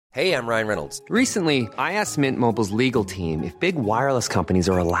Hey, I'm Ryan Reynolds. Recently, I asked Mint Mobile's legal team if big wireless companies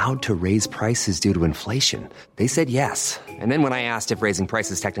are allowed to raise prices due to inflation. They said yes. And then when I asked if raising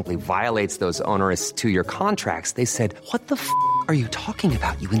prices technically violates those onerous two-year contracts, they said, "What the f*** are you talking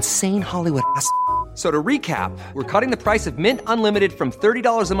about, you insane Hollywood ass?" So to recap, we're cutting the price of Mint Unlimited from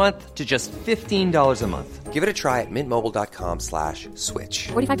 $30 a month to just $15 a month. Give it a try at mintmobile.com/switch.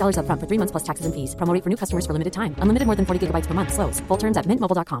 $45 up front for 3 months plus taxes and fees. Promo rate for new customers for limited time. Unlimited more than 40 gigabytes per month. Slows full terms at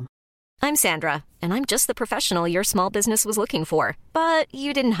mintmobile.com. I'm Sandra, and I'm just the professional your small business was looking for. But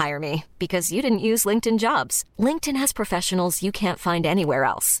you didn't hire me because you didn't use LinkedIn Jobs. LinkedIn has professionals you can't find anywhere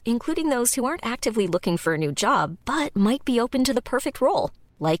else, including those who aren't actively looking for a new job, but might be open to the perfect role,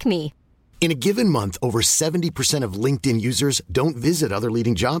 like me. In a given month, over 70% of LinkedIn users don't visit other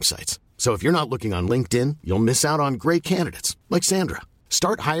leading job sites. So if you're not looking on LinkedIn, you'll miss out on great candidates like Sandra.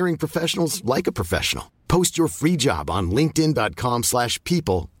 Start hiring professionals like a professional. Post your free job on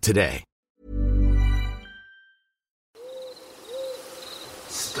linkedin.com/people today.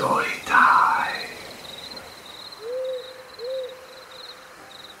 Story time.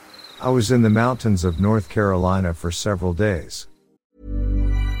 I was in the mountains of North Carolina for several days.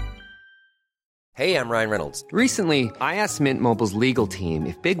 Hey, I'm Ryan Reynolds. Recently, I asked Mint Mobile's legal team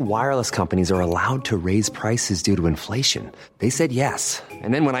if big wireless companies are allowed to raise prices due to inflation. They said yes.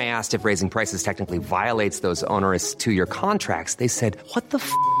 And then when I asked if raising prices technically violates those onerous two-year contracts, they said, "What the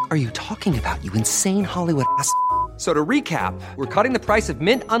f*** are you talking about, you insane Hollywood ass?" So to recap, we're cutting the price of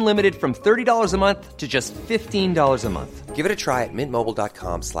Mint Unlimited from $30 a month to just $15 a month. Give it a try at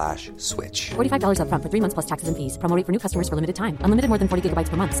mintmobile.com/switch. $45 up front for 3 months plus taxes and fees. Promo rate for new customers for limited time. Unlimited more than 40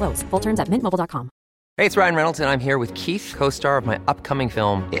 gigabytes per month. Slows full terms at mintmobile.com. Hey, it's Ryan Reynolds, and I'm here with Keith, co-star of my upcoming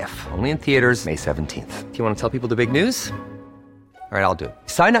film, If, only in theaters May 17th. Do you want to tell people the big news? All right, I'll do it.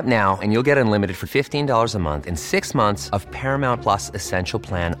 Sign up now and you'll get unlimited for $15 a month and 6 months of Paramount Plus Essential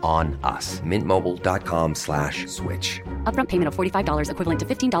Plan on us. mintmobile.com/switch. Upfront payment of $45 equivalent to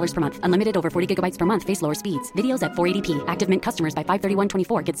 $15 per month. Unlimited over 40 gigabytes per month. Face lower speeds. Videos at 480p. Active Mint customers by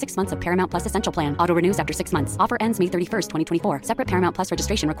 531.24 get 6 months of Paramount Plus Essential Plan. Auto renews after 6 months. Offer ends May 31st, 2024. Separate Paramount Plus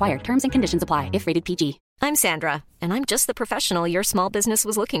registration required. Terms and conditions apply if rated PG. I'm Sandra, and I'm just the professional your small business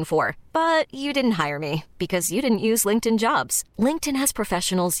was looking for. But you didn't hire me because you didn't use LinkedIn Jobs. LinkedIn has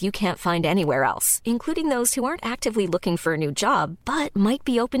professionals you can't find anywhere else, including those who aren't actively looking for a new job, but might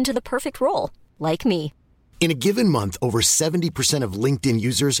be open to the perfect role, like me. In a given month, over 70% of LinkedIn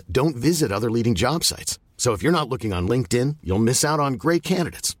users don't visit other leading job sites. So if you're not looking on LinkedIn, you'll miss out on great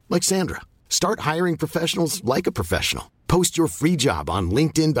candidates like Sandra. Start hiring professionals like a professional. Post your free job on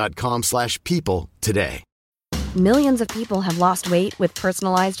linkedin.com/people today. Millions of people have lost weight with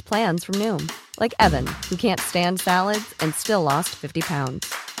personalized plans from Noom. Like Evan, who can't stand salads and still lost 50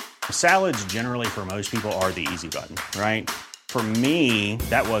 pounds. Salads generally for most people are the easy button, right? For me,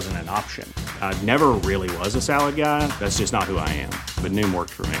 that wasn't an option. I never really was a salad guy. That's just not who I am. But Noom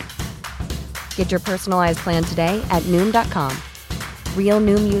worked for me. Get your personalized plan today at Noom.com. Real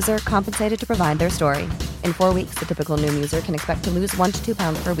Noom user compensated to provide their story. In 4 weeks, the typical Noom user can expect to lose 1 to 2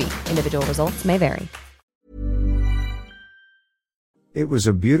 pounds per week. Individual results may vary. It was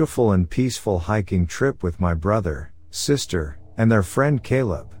a beautiful and peaceful hiking trip with my brother, sister, and their friend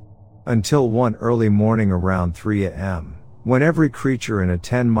Caleb. Until one early morning around 3 a.m., when every creature in a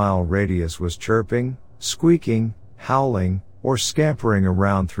 10-mile radius was chirping, squeaking, howling, or scampering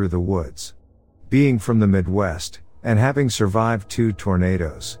around through the woods. Being from the Midwest, and having survived 2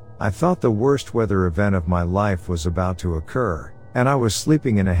 tornadoes, I thought the worst weather event of my life was about to occur, and I was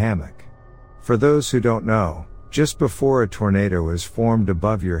sleeping in a hammock. For those who don't know, just before a tornado is formed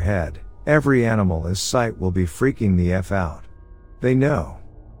above your head, every animal in sight will be freaking the F out. They know.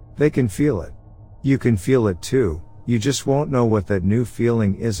 They can feel it. You can feel it too, you just won't know what that new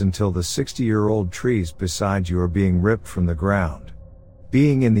feeling is until the 60-year-old trees beside you are being ripped from the ground.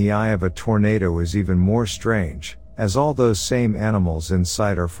 Being in the eye of a tornado is even more strange, as all those same animals in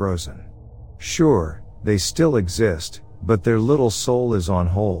sight are frozen. Sure, they still exist, but their little soul is on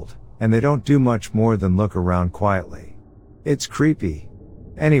hold, and they don't do much more than look around quietly. It's creepy.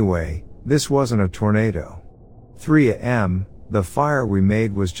 Anyway, this wasn't a tornado. 3 a.m., the fire we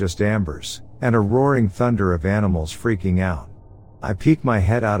made was just embers, and a roaring thunder of animals freaking out. I peeked my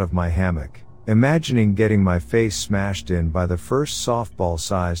head out of my hammock, imagining getting my face smashed in by the first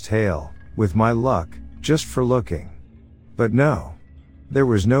softball-sized hail, with my luck, just for looking. But no. There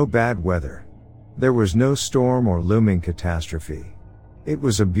was no bad weather. There was no storm or looming catastrophe. It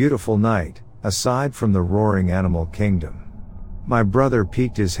was a beautiful night, aside from the roaring animal kingdom. My brother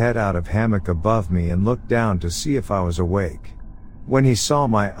peeked his head out of hammock above me and looked down to see if I was awake. When he saw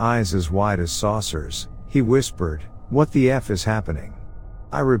my eyes as wide as saucers, he whispered, "What the F is happening?"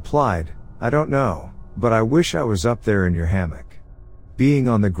 I replied, I don't know, but I wish I was up there in your hammock. Being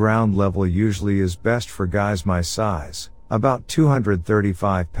on the ground level usually is best for guys my size, about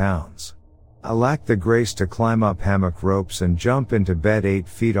 235 pounds. I lacked the grace to climb up hammock ropes and jump into bed 8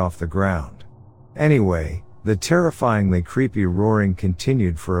 feet off the ground. Anyway, the terrifyingly creepy roaring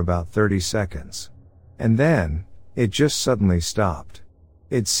continued for about 30 seconds. And then, it just suddenly stopped.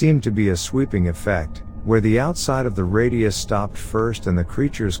 It seemed to be a sweeping effect, where the outside of the radius stopped first and the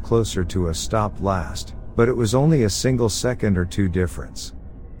creatures closer to us stopped last, but it was only a single second or two difference.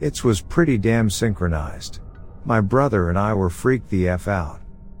 It was pretty damn synchronized. My brother and I were freaked the F out.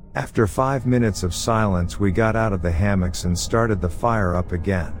 After 5 minutes of silence, we got out of the hammocks and started the fire up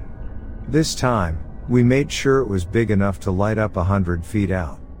again. This time, we made sure it was big enough to light up 100 feet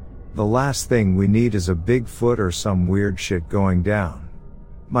out. The last thing we need is a Bigfoot or some weird shit going down.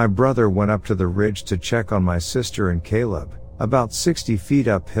 My brother went up to the ridge to check on my sister and Caleb, about 60 feet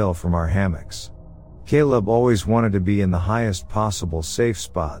uphill from our hammocks. Caleb always wanted to be in the highest possible safe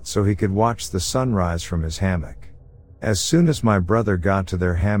spot so he could watch the sunrise from his hammock. As soon as my brother got to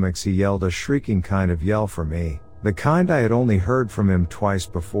their hammocks, he yelled a shrieking kind of yell for me, the kind I had only heard from him twice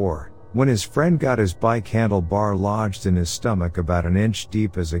before, when his friend got his bike handlebar lodged in his stomach about an inch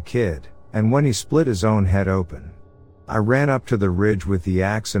deep as a kid, and when he split his own head open. I ran up to the ridge with the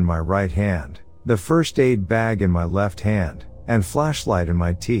axe in my right hand, the first aid bag in my left hand, and flashlight in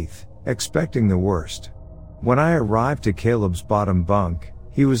my teeth, expecting the worst. When I arrived to Caleb's bottom bunk,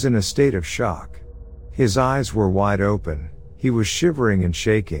 he was in a state of shock. His eyes were wide open, he was shivering and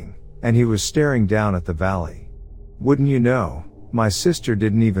shaking, and he was staring down at the valley. Wouldn't you know, my sister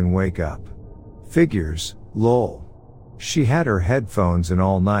didn't even wake up. Figures, lol. She had her headphones in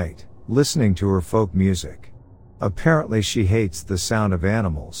all night, listening to her folk music. Apparently she hates the sound of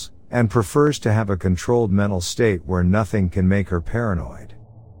animals, and prefers to have a controlled mental state where nothing can make her paranoid.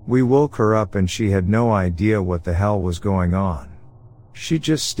 We woke her up and she had no idea what the hell was going on. She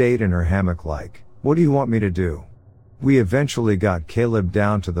just stayed in her hammock like, what do you want me to do? We eventually got Caleb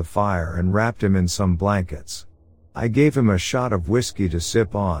down to the fire and wrapped him in some blankets. I gave him a shot of whiskey to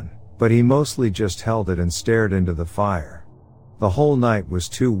sip on, but he mostly just held it and stared into the fire. The whole night was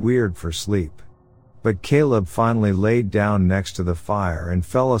too weird for sleep. But Caleb finally laid down next to the fire and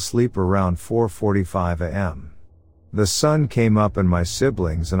fell asleep around 4:45 a.m. The sun came up and my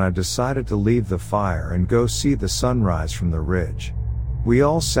siblings and I decided to leave the fire and go see the sunrise from the ridge. We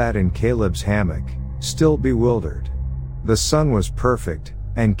all sat in Caleb's hammock, still bewildered. The sun was perfect,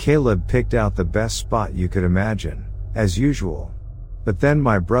 and Caleb picked out the best spot you could imagine, as usual. But then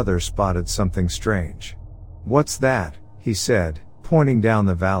my brother spotted something strange. What's that? He said, pointing down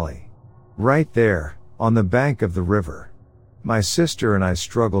the valley. Right there, on the bank of the river. My sister and I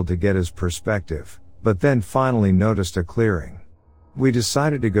struggled to get his perspective, but then finally noticed a clearing. We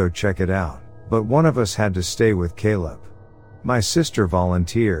decided to go check it out, but one of us had to stay with Caleb. My sister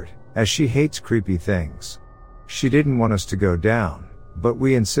volunteered, as she hates creepy things. She didn't want us to go down, but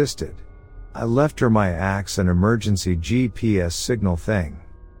we insisted. I left her my axe and emergency GPS signal thing.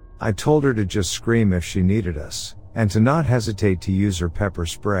 I told her to just scream if she needed us, and to not hesitate to use her pepper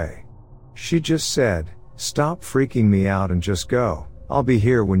spray. She just said, stop freaking me out and just go, I'll be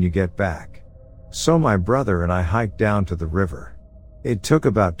here when you get back. So my brother and I hiked down to the river. It took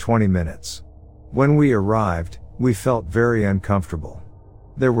about 20 minutes. When we arrived, we felt very uncomfortable.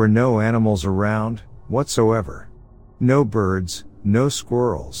 There were no animals around, whatsoever. No birds, no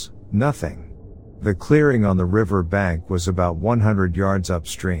squirrels, nothing. The clearing on the river bank was about 100 yards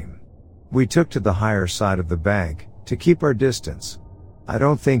upstream. We took to the higher side of the bank, to keep our distance. I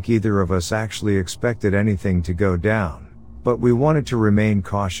don't think either of us actually expected anything to go down, but we wanted to remain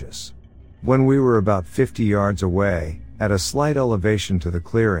cautious. When we were about 50 yards away, at a slight elevation to the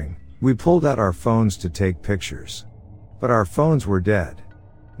clearing, we pulled out our phones to take pictures. But our phones were dead.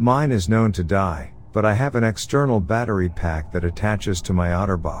 Mine is known to die, but I have an external battery pack that attaches to my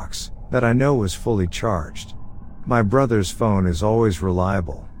OtterBox, that I know was fully charged. My brother's phone is always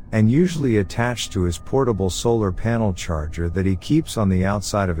reliable, and usually attached to his portable solar panel charger that he keeps on the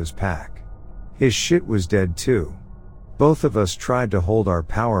outside of his pack. His shit was dead too. Both of us tried to hold our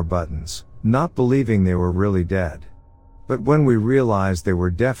power buttons, not believing they were really dead. But when we realized they were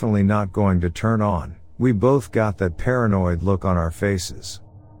definitely not going to turn on, we both got that paranoid look on our faces.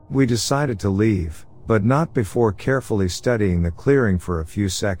 We decided to leave, but not before carefully studying the clearing for a few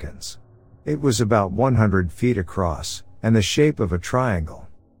seconds. It was about 100 feet across, and the shape of a triangle.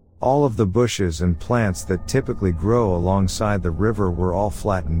 All of the bushes and plants that typically grow alongside the river were all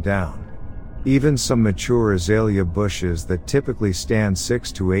flattened down. Even some mature azalea bushes that typically stand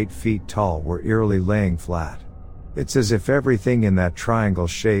 6 to 8 feet tall were eerily laying flat. It's as if everything in that triangle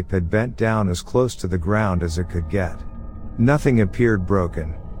shape had bent down as close to the ground as it could get. Nothing appeared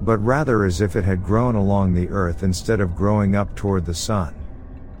broken, but rather as if it had grown along the earth instead of growing up toward the sun.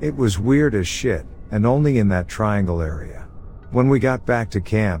 It was weird as shit, and only in that triangle area. When we got back to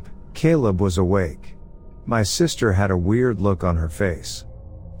camp, Caleb was awake. My sister had a weird look on her face.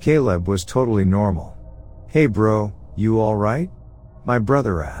 Caleb was totally normal. "Hey bro, you alright?" my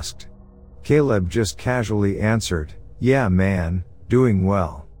brother asked. Caleb just casually answered, "Yeah man, doing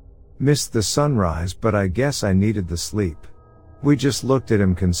well. Missed the sunrise but I guess I needed the sleep." We just looked at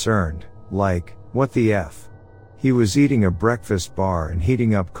him concerned, like, what the F? He was eating a breakfast bar and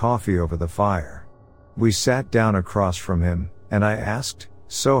heating up coffee over the fire. We sat down across from him, and I asked,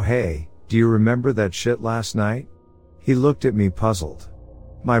 "So hey, do you remember that shit last night?" He looked at me puzzled.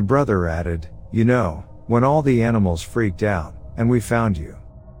 My brother added, "You know, when all the animals freaked out, and we found you."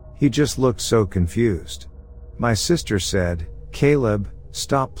 He just looked so confused. My sister said, "Caleb,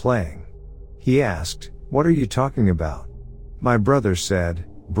 stop playing." He asked, "What are you talking about?" My brother said,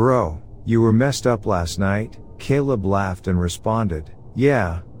 "Bro, you were messed up last night." Caleb laughed and responded,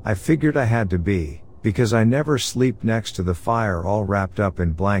 "Yeah, I figured I had to be, because I never sleep next to the fire all wrapped up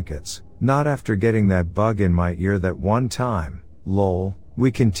in blankets, not after getting that bug in my ear that one time, lol." We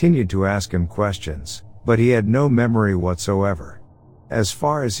continued to ask him questions, but he had no memory whatsoever. As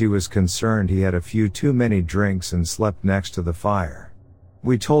far as he was concerned, he had a few too many drinks and slept next to the fire.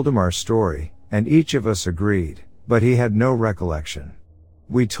 We told him our story, and each of us agreed, but he had no recollection.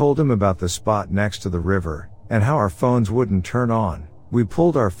 We told him about the spot next to the river, and how our phones wouldn't turn on. We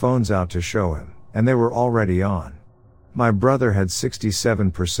pulled our phones out to show him, and they were already on. My brother had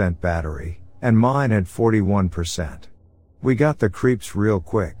 67% battery, and mine had 41%. We got the creeps real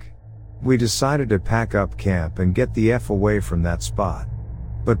quick. We decided to pack up camp and get the F away from that spot.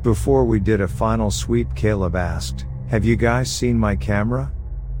 But before we did a final sweep, Caleb asked, "Have you guys seen my camera?"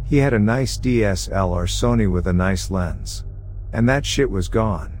 He had a nice DSLR Sony with a nice lens. And that shit was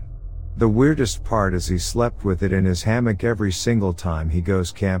gone. The weirdest part is he slept with it in his hammock every single time he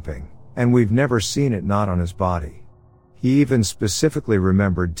goes camping, and we've never seen it not on his body. He even specifically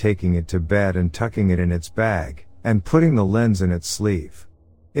remembered taking it to bed and tucking it in its bag, and putting the lens in its sleeve.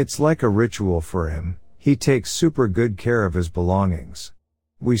 It's like a ritual for him. He takes super good care of his belongings.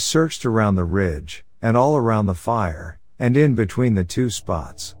 We searched around the ridge, and all around the fire, and in between the two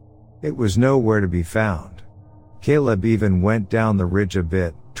spots. It was nowhere to be found. Caleb even went down the ridge a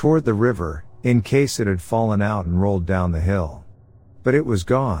bit, toward the river, in case it had fallen out and rolled down the hill. But it was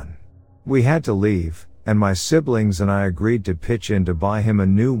gone. We had to leave, and my siblings and I agreed to pitch in to buy him a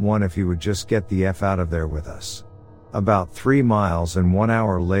new one if he would just get the F out of there with us. About 3 miles and 1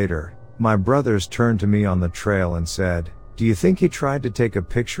 hour later, my brothers turned to me on the trail and said, "Do you think he tried to take a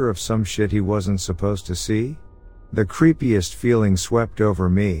picture of some shit he wasn't supposed to see?" The creepiest feeling swept over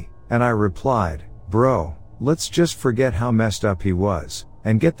me, and I replied, "Bro, let's just forget how messed up he was,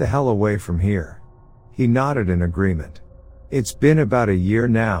 and get the hell away from here." He nodded in agreement. It's been about a year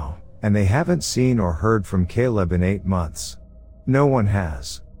now, and they haven't seen or heard from Caleb in 8 months. No one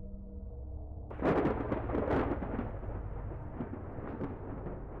has.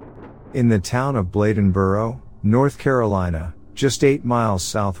 In the town of Bladenboro, North Carolina, just 8 miles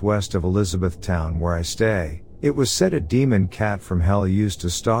southwest of Elizabethtown where I stay, it was said a demon cat from hell used to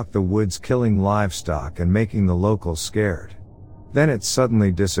stalk the woods, killing livestock and making the locals scared. Then it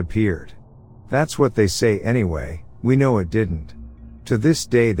suddenly disappeared. That's what they say anyway. We know it didn't. To this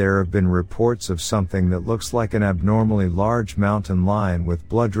day there have been reports of something that looks like an abnormally large mountain lion with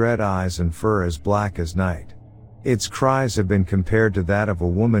blood-red eyes and fur as black as night. Its cries have been compared to that of a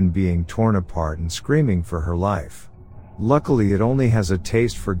woman being torn apart and screaming for her life. Luckily it only has a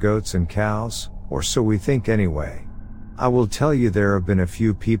taste for goats and cows, or so we think anyway. I will tell you there have been a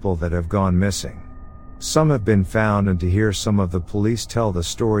few people that have gone missing. Some have been found, and to hear some of the police tell the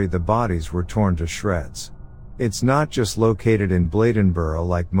story, the bodies were torn to shreds. It's not just located in Bladenboro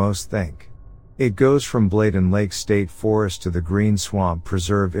like most think. It goes from Bladen Lake State Forest to the Green Swamp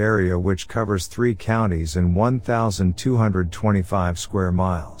Preserve area, which covers 3 counties and 1,225 square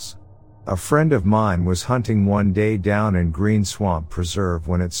miles. A friend of mine was hunting one day down in Green Swamp Preserve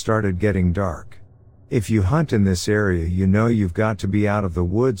when it started getting dark. If you hunt in this area, you know you've got to be out of the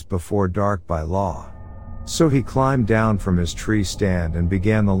woods before dark by law. So he climbed down from his tree stand and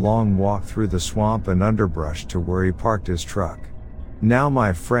began the long walk through the swamp and underbrush to where he parked his truck. Now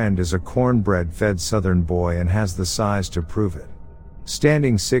my friend is a cornbread-fed southern boy and has the size to prove it.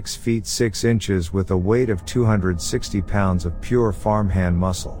 Standing 6 feet 6 inches with a weight of 260 pounds of pure farmhand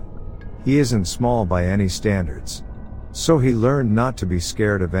muscle. He isn't small by any standards. So he learned not to be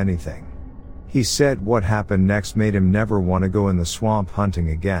scared of anything. He said what happened next made him never want to go in the swamp hunting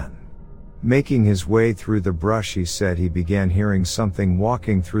again. Making his way through the brush, he said he began hearing something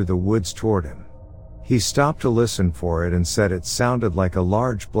walking through the woods toward him. He stopped to listen for it and said it sounded like a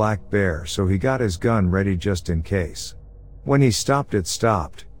large black bear, so he got his gun ready just in case. When he stopped, it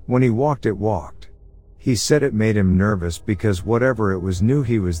stopped. When he walked, it walked. He said it made him nervous because whatever it was knew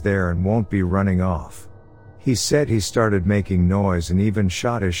he was there and won't be running off. He said he started making noise and even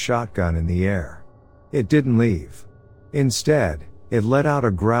shot his shotgun in the air. It didn't leave. Instead, it let out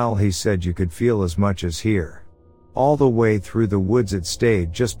a growl he said you could feel as much as hear. All the way through the woods it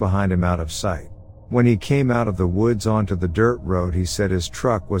stayed just behind him out of sight. When he came out of the woods onto the dirt road, he said his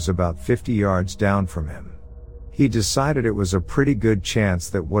truck was about 50 yards down from him. He decided it was a pretty good chance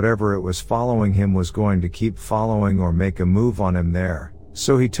that whatever it was following him was going to keep following or make a move on him there,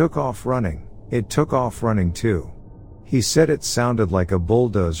 so he took off running. It took off running too. He said it sounded like a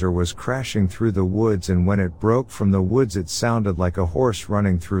bulldozer was crashing through the woods, and when it broke from the woods it sounded like a horse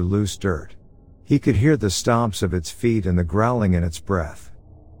running through loose dirt. He could hear the stomps of its feet and the growling in its breath.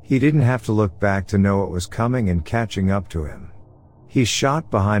 He didn't have to look back to know it was coming and catching up to him. He shot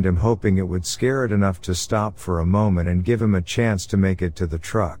behind him, hoping it would scare it enough to stop for a moment and give him a chance to make it to the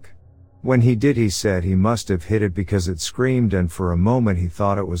truck. When he did, he said he must have hit it because it screamed, and for a moment he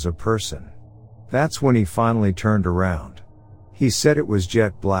thought it was a person. That's when he finally turned around. He said it was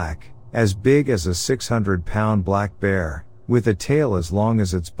jet black, as big as a 600-pound black bear, with a tail as long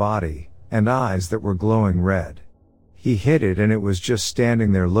as its body, and eyes that were glowing red. He hit it and it was just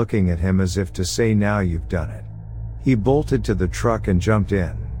standing there looking at him as if to say, "Now you've done it." He bolted to the truck and jumped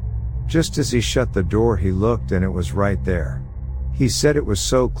in. Just as he shut the door, he looked and it was right there. He said it was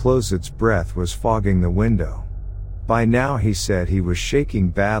so close its breath was fogging the window. By now, he said, he was shaking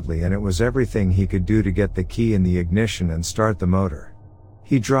badly and it was everything he could do to get the key in the ignition and start the motor.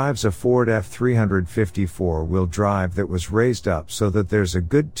 He drives a Ford F-350 four-wheel drive that was raised up so that there's a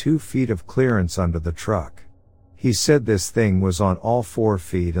good 2 feet of clearance under the truck. He said this thing was on all 4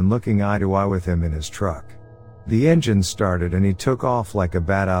 feet and looking eye to eye with him in his truck. The engine started and he took off like a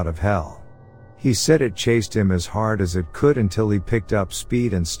bat out of hell. He said it chased him as hard as it could until he picked up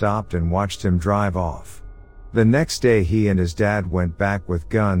speed and stopped and watched him drive off. The next day he and his dad went back with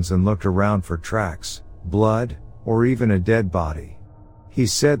guns and looked around for tracks, blood, or even a dead body. He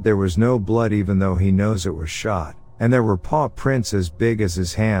said there was no blood even though he knows it was shot, and there were paw prints as big as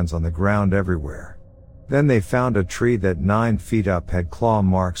his hands on the ground everywhere. Then they found a tree that 9 feet up had claw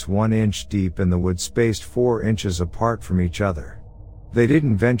marks 1 inch deep in the wood spaced 4 inches apart from each other. They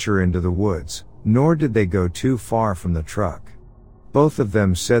didn't venture into the woods, nor did they go too far from the truck. Both of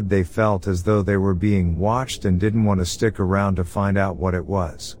them said they felt as though they were being watched and didn't want to stick around to find out what it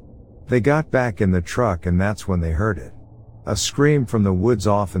was. They got back in the truck and that's when they heard it. A scream from the woods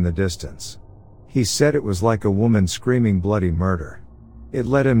off in the distance. He said it was like a woman screaming bloody murder. It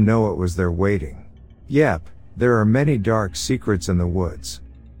let him know it was there waiting. Yep, there are many dark secrets in the woods.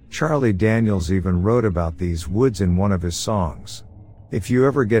 Charlie Daniels even wrote about these woods in one of his songs. If you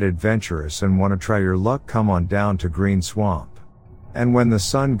ever get adventurous and want to try your luck, come on down to Green Swamp. And when the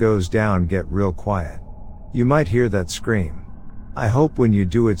sun goes down, get real quiet. You might hear that scream. I hope when you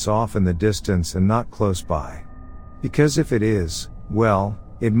do it's off in the distance and not close by. Because if it is, well,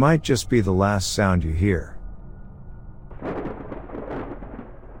 it might just be the last sound you hear.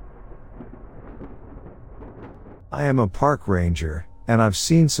 I am a park ranger, and I've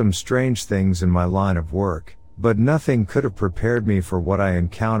seen some strange things in my line of work, but nothing could have prepared me for what I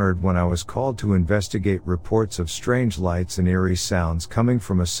encountered when I was called to investigate reports of strange lights and eerie sounds coming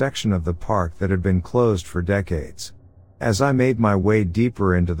from a section of the park that had been closed for decades. As I made my way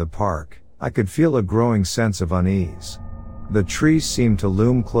deeper into the park, I could feel a growing sense of unease. The trees seemed to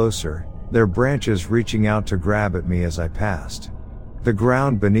loom closer, their branches reaching out to grab at me as I passed. The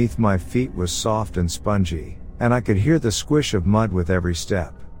ground beneath my feet was soft and spongy, and I could hear the squish of mud with every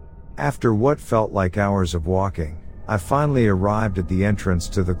step. After what felt like hours of walking, I finally arrived at the entrance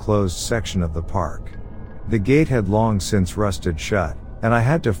to the closed section of the park. The gate had long since rusted shut, and I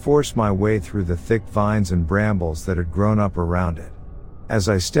had to force my way through the thick vines and brambles that had grown up around it. As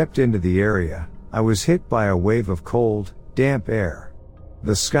I stepped into the area, I was hit by a wave of cold, damp air.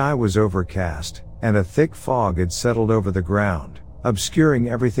 The sky was overcast, and a thick fog had settled over the ground, obscuring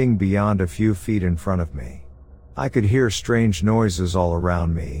everything beyond a few feet in front of me. I could hear strange noises all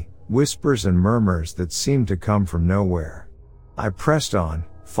around me, whispers and murmurs that seemed to come from nowhere. I pressed on,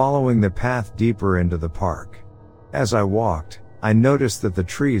 following the path deeper into the park. As I walked, I noticed that the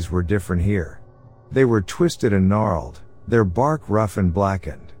trees were different here. They were twisted and gnarled, their bark rough and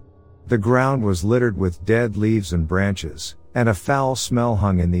blackened. The ground was littered with dead leaves and branches, and a foul smell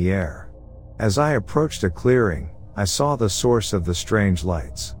hung in the air. As I approached a clearing, I saw the source of the strange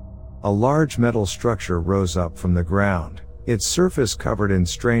lights. A large metal structure rose up from the ground, its surface covered in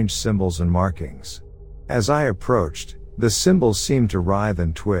strange symbols and markings. As I approached, the symbols seemed to writhe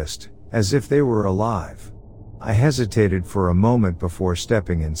and twist, as if they were alive. I hesitated for a moment before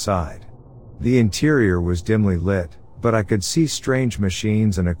stepping inside. The interior was dimly lit, but I could see strange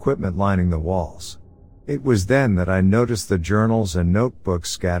machines and equipment lining the walls. It was then that I noticed the journals and notebooks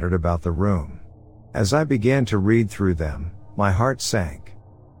scattered about the room. As I began to read through them, my heart sank.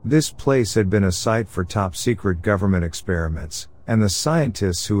 This place had been a site for top-secret government experiments, and the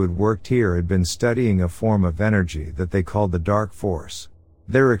scientists who had worked here had been studying a form of energy that they called the dark force.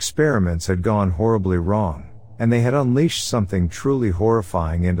 Their experiments had gone horribly wrong, and they had unleashed something truly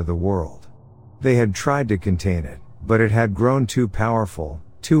horrifying into the world. They had tried to contain it, but it had grown too powerful,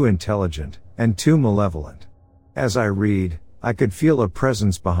 too intelligent, and too malevolent. As I read, I could feel a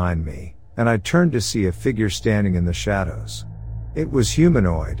presence behind me, and I turned to see a figure standing in the shadows. It was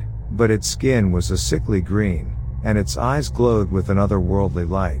humanoid, but its skin was a sickly green, and its eyes glowed with an otherworldly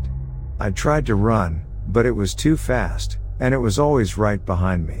light. I tried to run, but it was too fast, and it was always right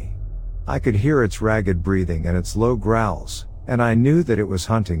behind me. I could hear its ragged breathing and its low growls, and I knew that it was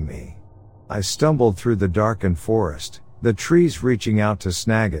hunting me. I stumbled through the darkened forest, the trees reaching out to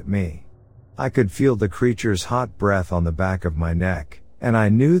snag at me. I could feel the creature's hot breath on the back of my neck, and I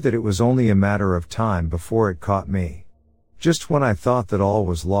knew that it was only a matter of time before it caught me. Just when I thought that all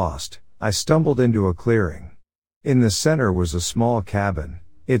was lost, I stumbled into a clearing. In the center was a small cabin,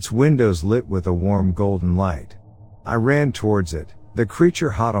 its windows lit with a warm golden light. I ran towards it, the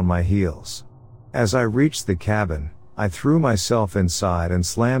creature hot on my heels. As I reached the cabin, I threw myself inside and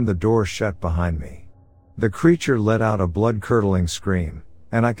slammed the door shut behind me. The creature let out a blood-curdling scream,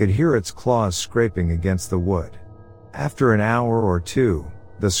 and I could hear its claws scraping against the wood. After an hour or two,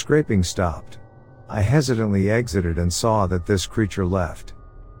 the scraping stopped. I hesitantly exited and saw that this creature left.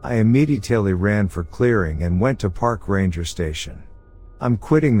 I immediately ran for clearing and went to Park Ranger Station. I'm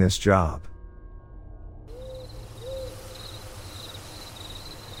quitting this job.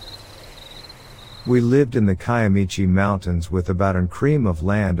 We lived in the Kiamichi Mountains with about an acre of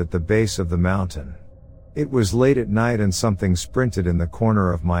land at the base of the mountain. It was late at night and something sprinted in the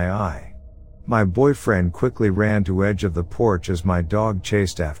corner of my eye. My boyfriend quickly ran to edge of the porch as my dog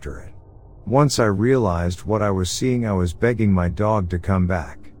chased after it. Once I realized what I was seeing, I was begging my dog to come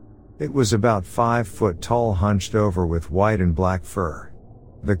back. It was about 5 foot tall, hunched over with white and black fur.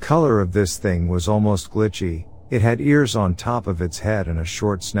 The color of this thing was almost glitchy. It had ears on top of its head and a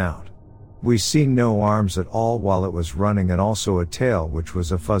short snout. We seen no arms at all while it was running, and also a tail which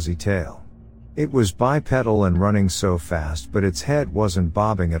was a fuzzy tail. It was bipedal and running so fast, but its head wasn't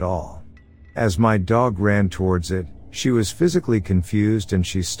bobbing at all. As my dog ran towards it, she was physically confused and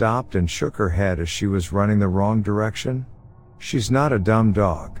she stopped and shook her head as she was running the wrong direction. She's not a dumb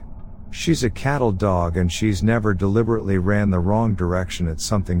dog. She's a cattle dog, and she's never deliberately ran the wrong direction at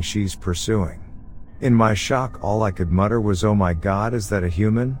something she's pursuing. In my shock, all I could mutter was, "Oh my God, is that a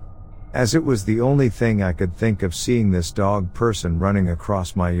human?" As it was the only thing I could think of seeing this dog person running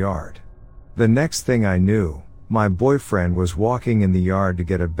across my yard. The next thing I knew, my boyfriend was walking in the yard to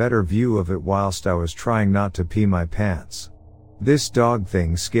get a better view of it whilst I was trying not to pee my pants. This dog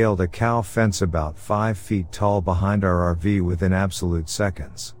thing scaled a cow fence about 5 feet tall behind our RV within absolute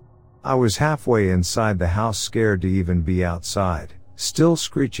seconds. I was halfway inside the house, scared to even be outside, still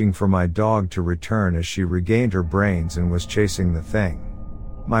screeching for my dog to return as she regained her brains and was chasing the thing.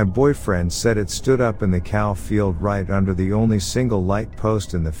 My boyfriend said it stood up in the cow field right under the only single light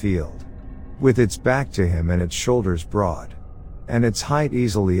post in the field, with its back to him and its shoulders broad, and its height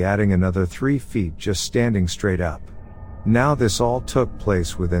easily adding another 3 feet just standing straight up. Now this all took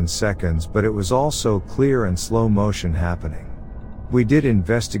place within seconds, but it was all so clear and slow motion happening. We did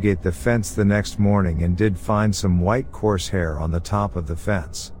investigate the fence the next morning and did find some white coarse hair on the top of the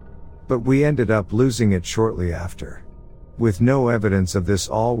fence. But we ended up losing it shortly after. With no evidence of this,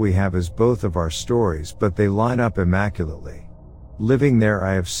 all we have is both of our stories, but they line up immaculately. Living there,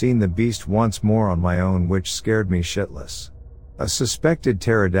 I have seen the beast once more on my own, which scared me shitless. A suspected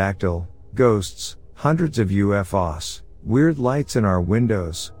pterodactyl, ghosts, hundreds of UFOs, weird lights in our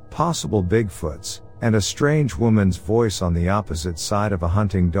windows, possible Bigfoots, and a strange woman's voice on the opposite side of a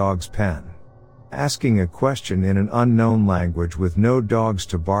hunting dog's pen, asking a question in an unknown language with no dogs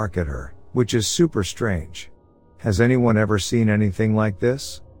to bark at her, which is super strange. Has anyone ever seen anything like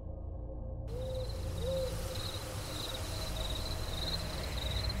this?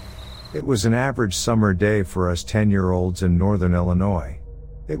 It was an average summer day for us 10-year-olds in northern Illinois.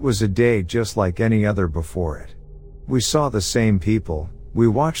 It was a day just like any other before it. We saw the same people, We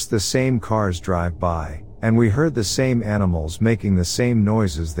watched the same cars drive by, and we heard the same animals making the same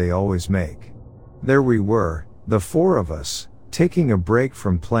noises they always make. There we were, the four of us, taking a break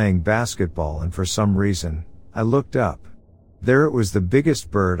from playing basketball, and for some reason, I looked up. There it was, the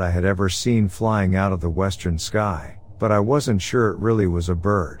biggest bird I had ever seen flying out of the western sky, but I wasn't sure it really was a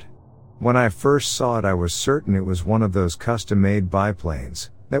bird. When I first saw it, I was certain it was one of those custom-made biplanes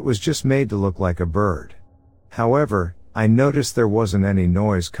that was just made to look like a bird. However, I noticed there wasn't any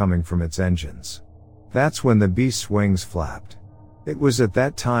noise coming from its engines. That's when the beast's wings flapped. It was at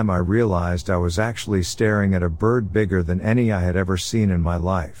that time I realized I was actually staring at a bird bigger than any I had ever seen in my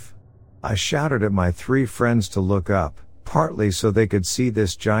life. I shouted at my three friends to look up, partly so they could see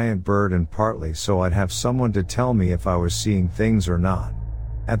this giant bird and partly so I'd have someone to tell me if I was seeing things or not.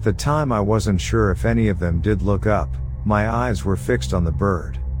 At the time I wasn't sure if any of them did look up. My eyes were fixed on the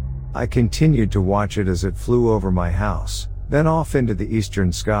bird. I continued to watch it as it flew over my house, then off into the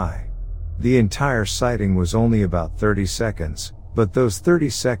eastern sky. The entire sighting was only about 30 seconds, but those 30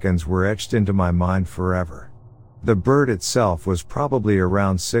 seconds were etched into my mind forever. The bird itself was probably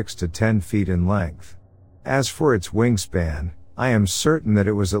around 6 to 10 feet in length. As for its wingspan, I am certain that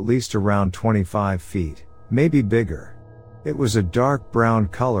it was at least around 25 feet, maybe bigger. It was a dark brown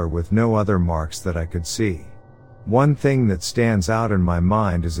color with no other marks that I could see. One thing that stands out in my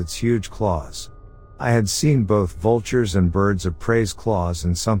mind is its huge claws. I had seen both vultures and birds of prey's claws,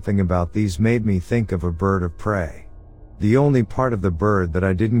 and something about these made me think of a bird of prey. The only part of the bird that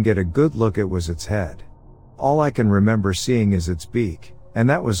I didn't get a good look at was its head. All I can remember seeing is its beak, and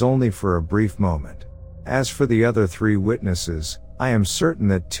that was only for a brief moment. As for the other three witnesses, I am certain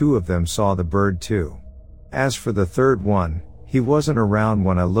that two of them saw the bird too. As for the third one, he wasn't around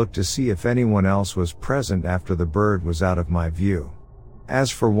when I looked to see if anyone else was present after the bird was out of my view.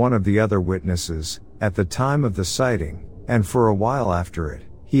 As for one of the other witnesses, at the time of the sighting, and for a while after it,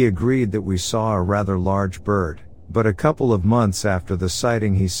 he agreed that we saw a rather large bird, but a couple of months after the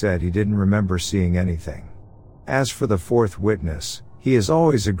sighting he said he didn't remember seeing anything. As for the fourth witness, he has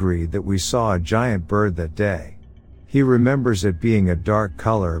always agreed that we saw a giant bird that day. He remembers it being a dark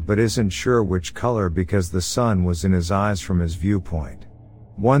color but isn't sure which color because the sun was in his eyes from his viewpoint.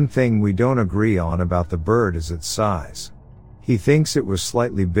 One thing we don't agree on about the bird is its size. He thinks it was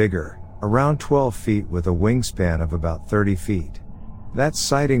slightly bigger, around 12 feet with a wingspan of about 30 feet. That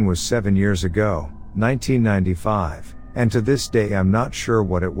sighting was 7 years ago, 1995, and to this day I'm not sure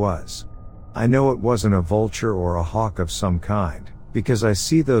what it was. I know it wasn't a vulture or a hawk of some kind, because I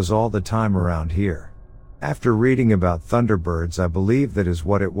see those all the time around here. After reading about thunderbirds, I believe that is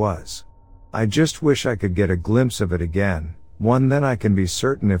what it was. I just wish I could get a glimpse of it again, then I can be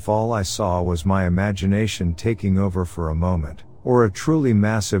certain if all I saw was my imagination taking over for a moment, or a truly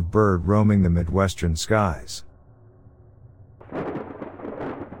massive bird roaming the Midwestern skies.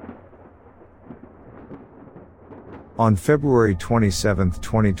 On February 27,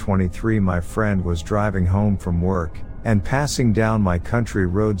 2023, my friend was driving home from work and passing down my country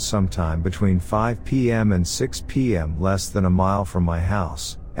road sometime between 5 p.m. and 6 p.m. less than a mile from my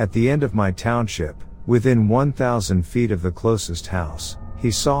house. At the end of my township, within 1,000 feet of the closest house, he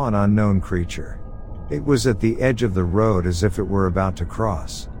saw an unknown creature. It was at the edge of the road as if it were about to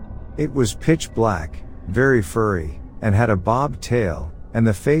cross. It was pitch black, very furry, and had a bobbed tail and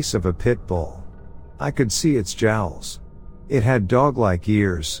the face of a pit bull. I could see its jowls. It had dog-like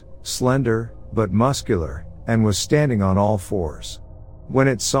ears, slender, but muscular, and was standing on all fours. When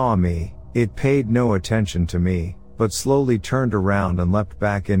it saw me, it paid no attention to me, but slowly turned around and leapt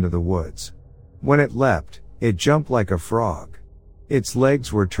back into the woods. When it leapt, it jumped like a frog. Its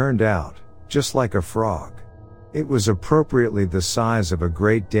legs were turned out, just like a frog. It was appropriately the size of a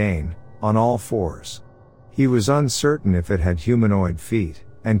Great Dane, on all fours. He was uncertain if it had humanoid feet,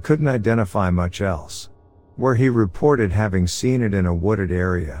 and couldn't identify much else. Where he reported having seen it in a wooded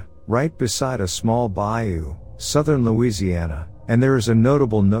area, right beside a small bayou, southern Louisiana, and there is a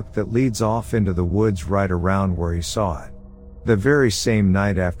notable nook that leads off into the woods right around where he saw it. The very same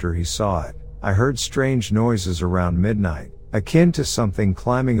night after he saw it, I heard strange noises around midnight, akin to something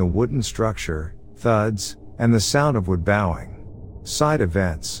climbing a wooden structure, thuds, and the sound of wood bowing. Side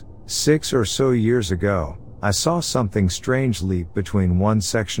events: 6 or so years ago, I saw something strange leap between one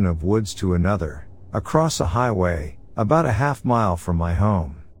section of woods to another, across a highway, about a half-mile from my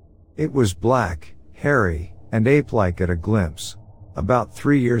home. It was black, hairy, and ape-like at a glimpse. About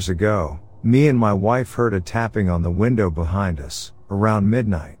 3 years ago, me and my wife heard a tapping on the window behind us, around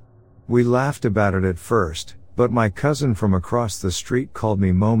midnight. We laughed about it at first, but my cousin from across the street called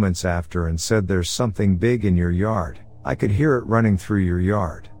me moments after and said, "There's something big in your yard. I could hear it running through your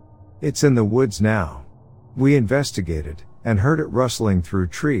yard. It's in the woods now." We investigated, and heard it rustling through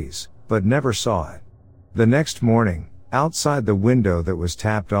trees, but never saw it. The next morning, outside the window that was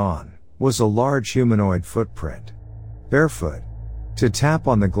tapped on, was a large humanoid footprint. Barefoot. To tap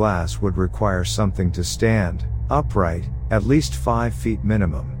on the glass would require something to stand upright, at least 5 feet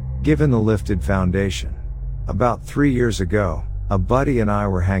minimum, given the lifted foundation. About 3 years ago, a buddy and I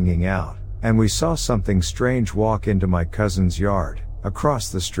were hanging out, and we saw something strange walk into my cousin's yard, across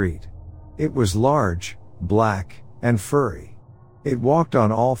the street. It was large, black, and furry. It walked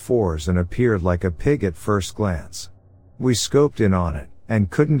on all fours and appeared like a pig at first glance. We scoped in on it, and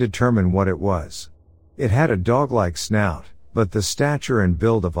couldn't determine what it was. It had a dog-like snout, but the stature and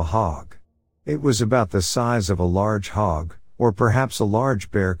build of a hog. It was about the size of a large hog, or perhaps a large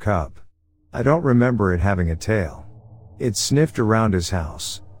bear cub. I don't remember it having a tail. It sniffed around his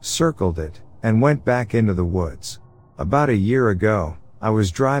house, circled it, and went back into the woods. About a year ago, I was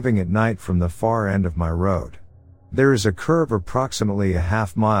driving at night from the far end of my road. There is a curve approximately a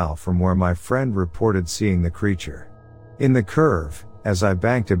half mile from where my friend reported seeing the creature. In the curve, as I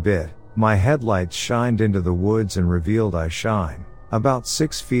banked a bit, my headlights shined into the woods and revealed eye shine, about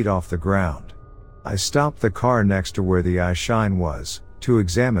 6 feet off the ground. I stopped the car next to where the eye shine was, to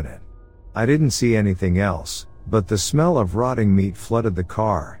examine it. I didn't see anything else, but the smell of rotting meat flooded the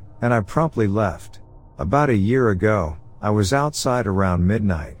car, and I promptly left. About a year ago, I was outside around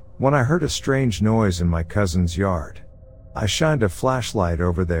midnight, when I heard a strange noise in my cousin's yard. I shined a flashlight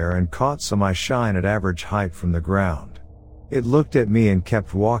over there and caught some eye shine at average height from the ground. It looked at me and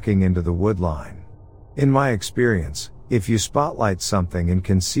kept walking into the woodline. In my experience, if you spotlight something and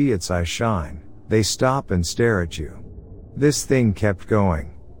can see its eye shine, they stop and stare at you. This thing kept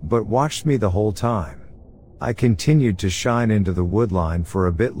going, but watched me the whole time. I continued to shine into the woodline for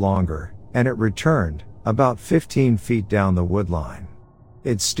a bit longer, and it returned, about 15 feet down the woodline.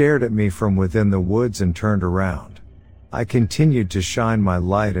 It stared at me from within the woods and turned around. I continued to shine my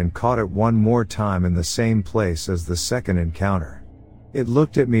light and caught it one more time in the same place as the second encounter. It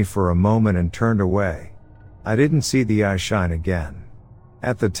looked at me for a moment and turned away. I didn't see the eye shine again.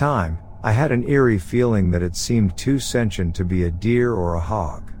 At the time, I had an eerie feeling that it seemed too sentient to be a deer or a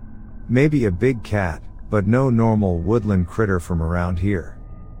hog. Maybe a big cat, but no normal woodland critter from around here.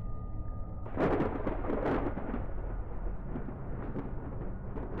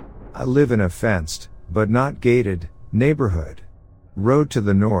 I live in a fenced, but not gated, neighborhood. Road to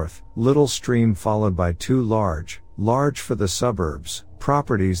the north, little stream followed by 2 large for the suburbs,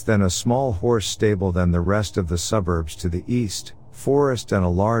 properties, then a small horse stable, then the rest of the suburbs to the east, forest and a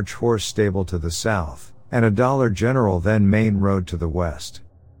large horse stable to the south, and a Dollar General, then main road to the west.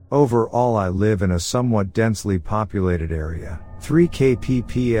 Overall, I live in a somewhat densely populated area, 3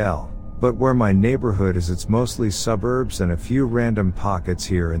 kppl, but where my neighborhood is, it's mostly suburbs and a few random pockets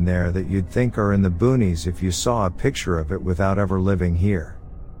here and there that you'd think are in the boonies if you saw a picture of it without ever living here.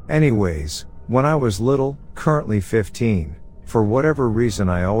 Anyways, when I was little, currently 15, for whatever reason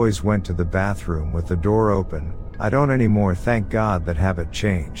I always went to the bathroom with the door open. I don't anymore, thank God. That habit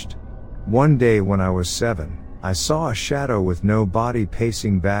changed. One day when I was 7, I saw a shadow with no body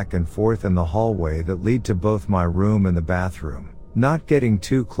pacing back and forth in the hallway that lead to both my room and the bathroom. Not getting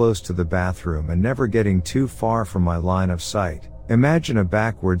too close to the bathroom and never getting too far from my line of sight. Imagine a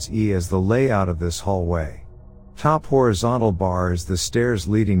backwards E as the layout of this hallway. Top horizontal bar is the stairs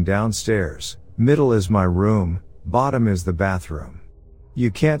leading downstairs, middle is my room, bottom is the bathroom.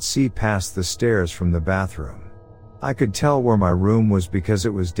 You can't see past the stairs from the bathroom. I could tell where my room was because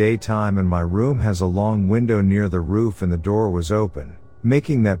it was daytime and my room has a long window near the roof and the door was open,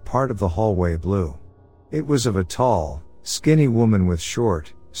 making that part of the hallway blue. It was of a tall, skinny woman with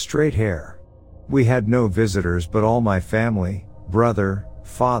short, straight hair. We had no visitors, but all my family, brother,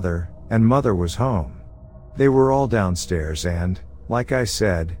 father, and mother was home. They were all downstairs and, like I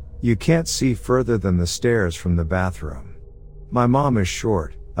said, you can't see further than the stairs from the bathroom. My mom is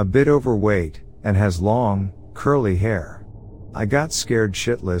short, a bit overweight, and has long, curly hair. I got scared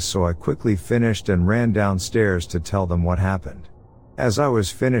shitless, so I quickly finished and ran downstairs to tell them what happened. As I was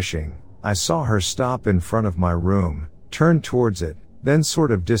finishing, I saw her stop in front of my room, turn towards it, then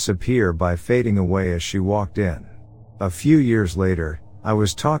sort of disappear by fading away as she walked in. A few years later, I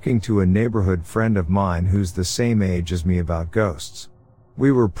was talking to a neighborhood friend of mine who's the same age as me about ghosts.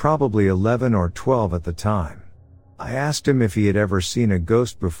 We were probably 11 or 12 at the time. I asked him if he had ever seen a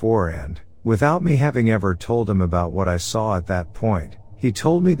ghost before and, without me having ever told him about what I saw at that point, he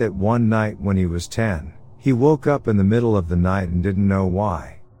told me that one night when he was 10, he woke up in the middle of the night and didn't know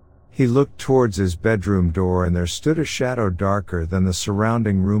why. He looked towards his bedroom door and there stood a shadow darker than the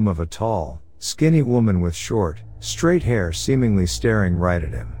surrounding room of a tall, skinny woman with short, straight hair seemingly staring right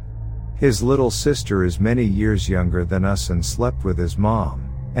at him. His little sister is many years younger than us and slept with his mom,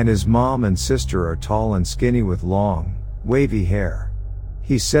 and his mom and sister are tall and skinny with long, wavy hair.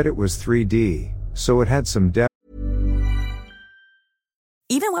 He said it was 3D, so it had some depth.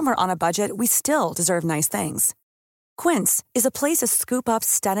 Even when we're on a budget, we still deserve nice things. Quince is a place to scoop up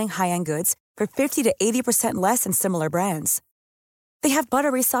stunning high-end goods for 50 to 80% less than similar brands. They have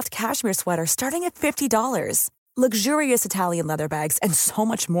buttery soft cashmere sweaters starting at $50, luxurious Italian leather bags, and so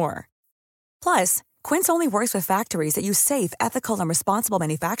much more. Plus, Quince only works with factories that use safe, ethical, and responsible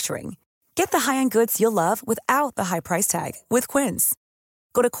manufacturing. Get the high-end goods you'll love without the high price tag with Quince.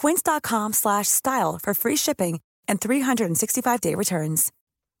 Go to quince.com/style for free shipping and 365-day returns.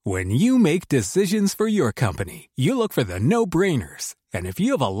 When you make decisions for your company, you look for the no-brainers. And if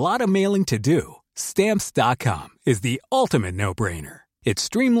you have a lot of mailing to do, Stamps.com is the ultimate no-brainer. It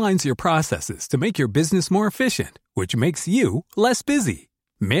streamlines your processes to make your business more efficient, which makes you less busy.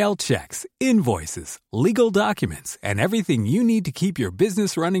 Mail checks, invoices, legal documents, and everything you need to keep your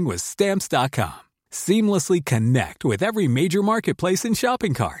business running with Stamps.com. Seamlessly connect with every major marketplace and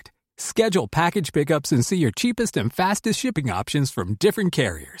shopping cart. Schedule package pickups and see your cheapest and fastest shipping options from different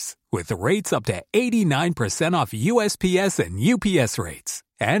carriers, with rates up to 89% off USPS and UPS rates.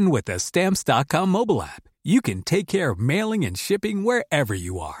 And with the Stamps.com mobile app, you can take care of mailing and shipping wherever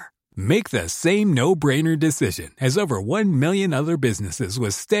you are. Make the same no-brainer decision as over 1 million other businesses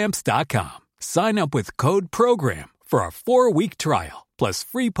with Stamps.com. Sign up with code PROGRAM for a 4-week trial, plus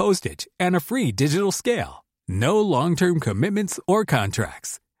free postage and a free digital scale. No long-term commitments or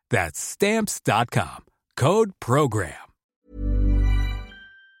contracts. That's Stamps.com. Code PROGRAM.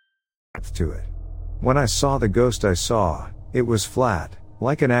 To it. When I saw the ghost I saw, it was flat,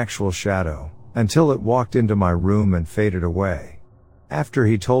 like an actual shadow, until it walked into my room and faded away. After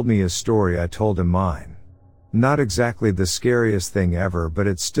he told me his story, I told him mine. Not exactly the scariest thing ever, but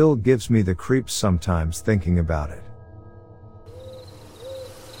it still gives me the creeps sometimes thinking about it.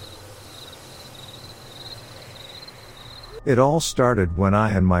 It all started when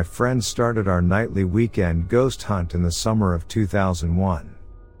I and my friends started our nightly weekend ghost hunt in the summer of 2001.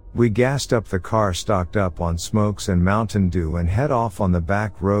 We gassed up the car, stocked up on smokes and Mountain Dew, and head off on the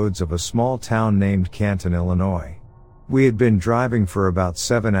back roads of a small town named Canton, Illinois. We had been driving for about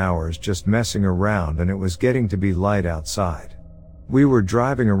 7 hours just messing around, and it was getting to be light outside. We were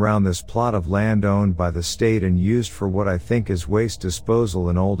driving around this plot of land owned by the state and used for what I think is waste disposal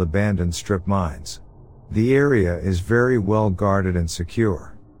and old abandoned strip mines. The area is very well guarded and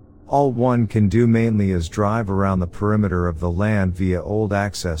secure. All one can do mainly is drive around the perimeter of the land via old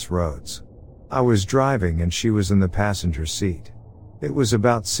access roads. I was driving and she was in the passenger seat. It was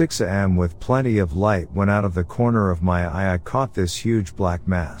about 6 a.m. with plenty of light when out of the corner of my eye I caught this huge black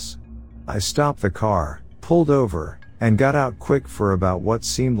mass. I stopped the car, pulled over, and got out quick for about what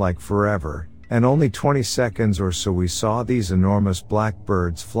seemed like forever, and only 20 seconds or so we saw these enormous black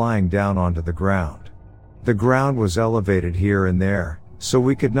birds flying down onto the ground. The ground was elevated here and there, so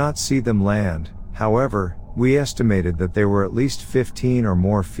we could not see them land. However, we estimated that they were at least 15 or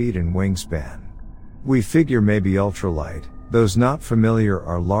more feet in wingspan. We figure maybe ultralight. Those not familiar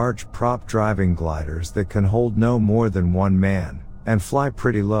are large prop driving gliders that can hold no more than one man, and fly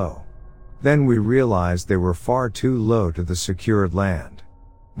pretty low. Then we realized they were far too low to the secured land.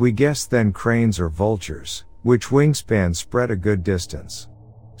 We guessed then cranes or vultures, which wingspan spread a good distance.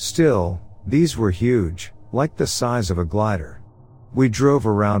 Still, these were huge, like the size of a glider. We drove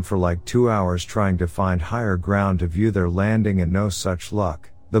around for like 2 hours trying to find higher ground to view their landing, and no such luck.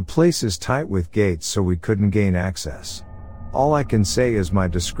 The place is tight with gates, so we couldn't gain access. All I can say is my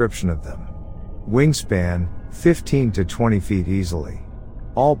description of them. Wingspan, 15 to 20 feet easily.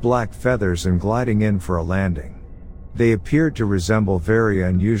 All black feathers and gliding in for a landing. They appeared to resemble very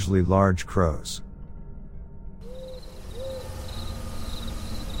unusually large crows.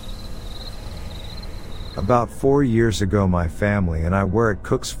 About 4 years ago my family and I were at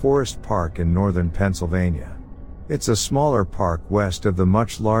Cook's Forest Park in northern Pennsylvania. It's a smaller park west of the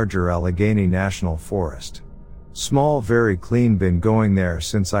much larger Allegheny National Forest. Small, very clean, been going there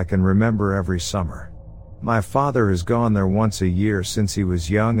since I can remember every summer. My father has gone there once a year since he was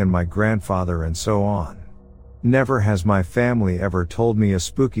young, and my grandfather, and so on. Never has my family ever told me a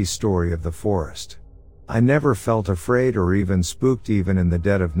spooky story of the forest. I never felt afraid or even spooked even in the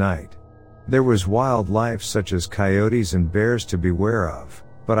dead of night. There was wildlife such as coyotes and bears to beware of,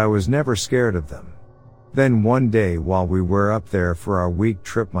 but I was never scared of them. Then one day while we were up there for our week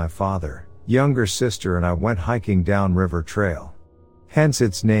trip, my father, younger sister and I went hiking down River Trail. Hence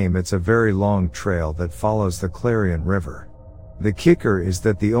its name. It's a very long trail that follows the Clarion River. The kicker is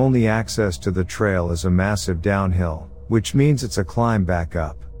that the only access to the trail is a massive downhill, which means it's a climb back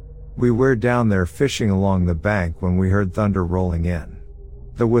up. We were down there fishing along the bank when we heard thunder rolling in.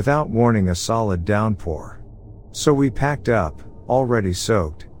 Without warning, a solid downpour. So we packed up, already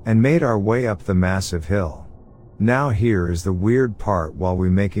soaked, and made our way up the massive hill. Now here is the weird part: while we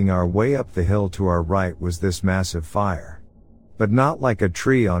making our way up the hill, to our right was this massive fire. But not like a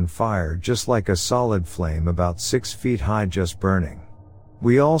tree on fire, just like a solid flame about 6 feet high, just burning.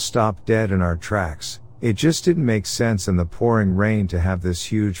 We all stopped dead in our tracks. It just didn't make sense in the pouring rain to have this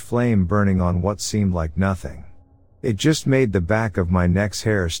huge flame burning on what seemed like nothing. It just made the back of my neck's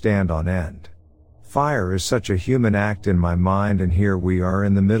hair stand on end. Fire is such a human act in my mind, and here we are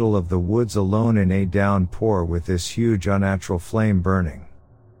in the middle of the woods alone in a downpour with this huge unnatural flame burning.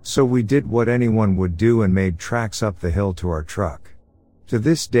 So we did what anyone would do and made tracks up the hill to our truck. To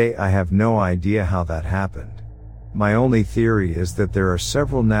this day I have no idea how that happened. My only theory is that there are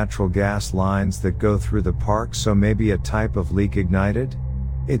several natural gas lines that go through the park, so maybe a type of leak ignited?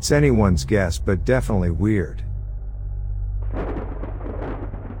 It's anyone's guess, but definitely weird.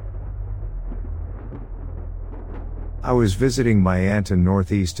 I was visiting my aunt in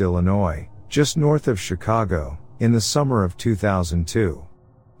Northeast Illinois, just north of Chicago, in the summer of 2002.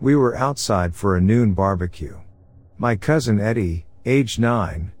 We were outside for a noon barbecue. My cousin Eddie, age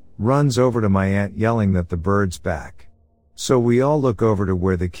 9, runs over to my aunt yelling that the bird's back. So we all look over to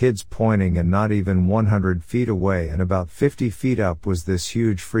where the kid's pointing, and not even 100 feet away and about 50 feet up was this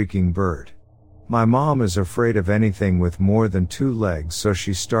huge freaking bird. My mom is afraid of anything with more than 2 legs, so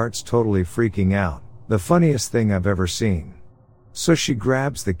she starts totally freaking out. The funniest thing I've ever seen. So she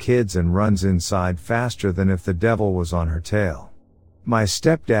grabs the kids and runs inside faster than if the devil was on her tail. My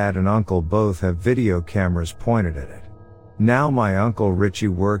stepdad and uncle both have video cameras pointed at it. Now my uncle Richie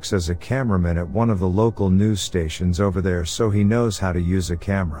works as a cameraman at one of the local news stations over there, so he knows how to use a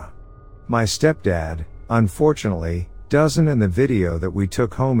camera. My stepdad, unfortunately, doesn't, and the video that we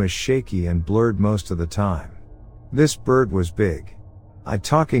took home is shaky and blurred most of the time. This bird was big.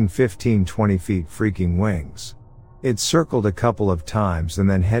 Talking 15-20 feet freaking wings. It circled a couple of times and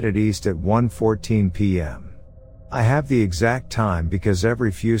then headed east at 1:14 p.m. I have the exact time because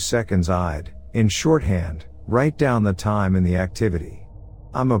every few seconds I'd, in shorthand, write down the time and the activity.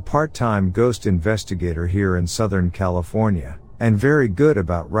 I'm a part-time ghost investigator here in Southern California, and very good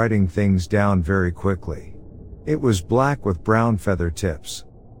about writing things down very quickly. It was black with brown feather tips.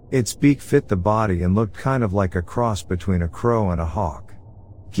 Its beak fit the body and looked kind of like a cross between a crow and a hawk.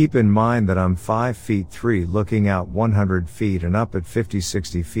 Keep in mind that I'm 5'3", looking out 100 feet and up at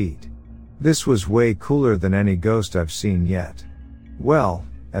 50-60 feet. This was way cooler than any ghost I've seen yet. Well,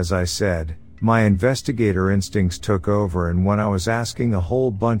 as I said, my investigator instincts took over, and when I was asking a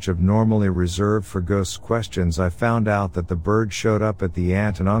whole bunch of normally reserved for ghosts questions, I found out that the bird showed up at the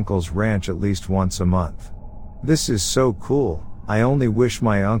aunt and uncle's ranch at least once a month. This is so cool. I only wish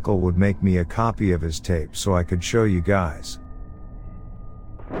my uncle would make me a copy of his tape so I could show you guys.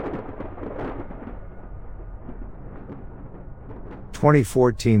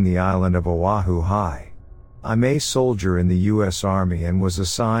 (2014) The island of Oahu High. I'm a soldier in the U.S. Army and was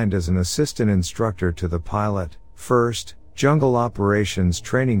assigned as an assistant instructor to the Pilot, 1st, Jungle Operations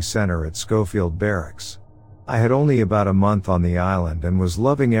Training Center at Schofield Barracks. I had only about a month on the island and was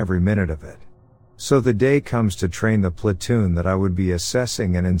loving every minute of it. So the day comes to train the platoon that I would be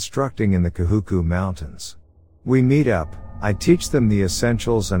assessing and instructing in the Kahuku Mountains. We meet up, I teach them the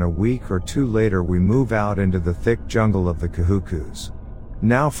essentials, and a week or 2 later we move out into the thick jungle of the Kahukus.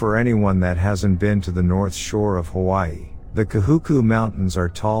 Now, for anyone that hasn't been to the north shore of Hawaii, the Kahuku Mountains are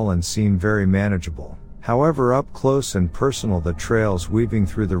tall and seem very manageable. However, up close and personal, the trails weaving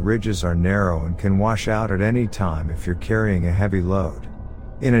through the ridges are narrow and can wash out at any time if you're carrying a heavy load.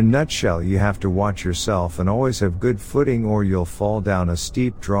 In a nutshell, you have to watch yourself and always have good footing or you'll fall down a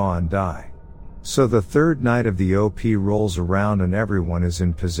steep draw and die. So the third night of the OP rolls around and everyone is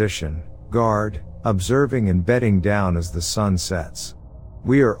in position, guard, observing and bedding down as the sun sets.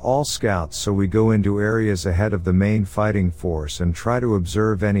 We are all scouts, so we go into areas ahead of the main fighting force and try to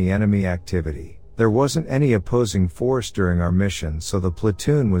observe any enemy activity. There wasn't any opposing force during our mission, so the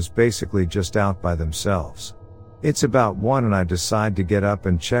platoon was basically just out by themselves. It's about 1 and I decide to get up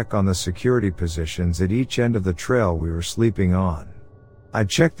and check on the security positions at each end of the trail we were sleeping on. I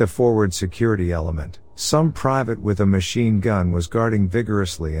checked the forward security element. Some private with a machine gun was guarding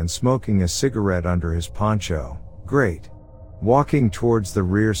vigorously and smoking a cigarette under his poncho. Great. Walking towards the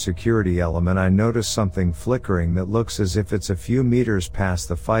rear security element, I notice something flickering that looks as if it's a few meters past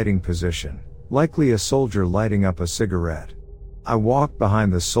the fighting position, likely a soldier lighting up a cigarette. I walk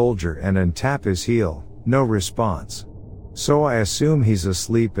behind the soldier and tap his heel, no response. So I assume he's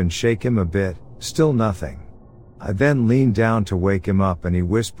asleep and shake him a bit, still nothing. I then lean down to wake him up and he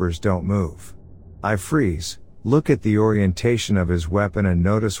whispers, "Don't move." I freeze, look at the orientation of his weapon and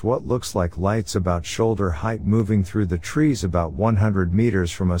notice what looks like lights about shoulder height moving through the trees about 100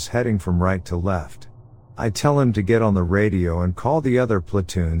 meters from us, heading from right to left. I tell him to get on the radio and call the other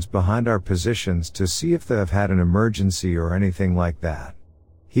platoons behind our positions to see if they have had an emergency or anything like that.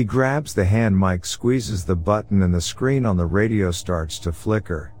 He grabs the hand mic, squeezes the button, and the screen on the radio starts to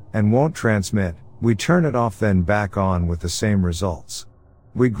flicker and won't transmit. We turn it off, then back on with the same results.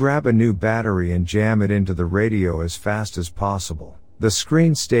 We grab a new battery and jam it into the radio as fast as possible. The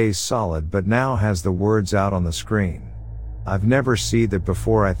screen stays solid but now has the words out on the screen. I've never seen that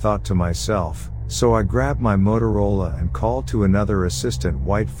before, I thought to myself, so I grab my Motorola and call to another assistant,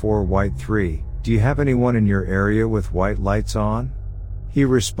 White 4, White 3, "Do you have anyone in your area with white lights on?" He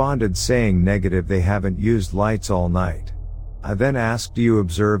responded saying negative, they haven't used lights all night. I then asked, "Do you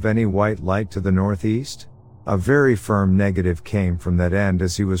observe any white light to the northeast?" A very firm negative came from that end,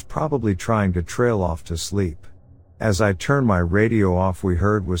 as he was probably trying to trail off to sleep. As I turned my radio off, we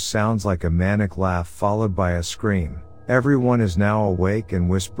heard was sounds like a manic laugh followed by a scream. Everyone is now awake and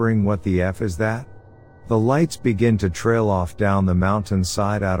whispering, "What the F is that?" The lights begin to trail off down the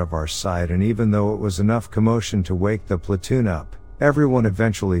mountainside out of our sight, and even though it was enough commotion to wake the platoon up, everyone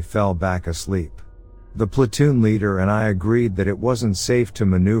eventually fell back asleep. The platoon leader and I agreed that it wasn't safe to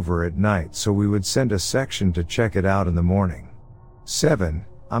maneuver at night, so we would send a section to check it out in the morning. 7.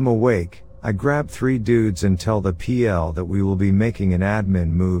 I'm awake. I grab 3 dudes and tell the PL that we will be making an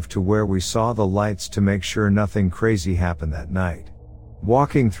admin move to where we saw the lights to make sure nothing crazy happened that night.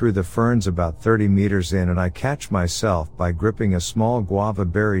 Walking through the ferns about 30 meters in, and I catch myself by gripping a small guava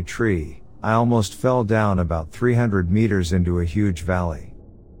berry tree. I almost fell down about 300 meters into a huge valley.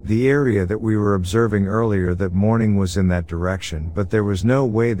 The area that we were observing earlier that morning was in that direction, but there was no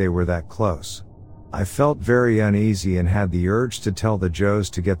way they were that close. I felt very uneasy and had the urge to tell the Joes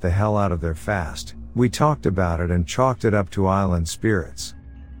to get the hell out of there fast. We talked about it and chalked it up to island spirits.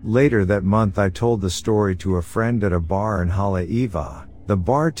 Later that month I told the story to a friend at a bar in Haleiwa. The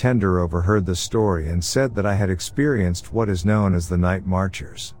bartender overheard the story and said that I had experienced what is known as the night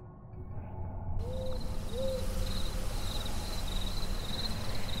marchers.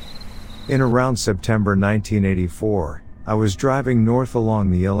 In around September 1984, I was driving north along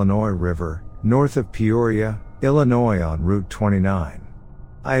the Illinois River, north of Peoria, Illinois on Route 29.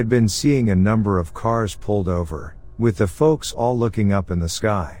 I had been seeing a number of cars pulled over, with the folks all looking up in the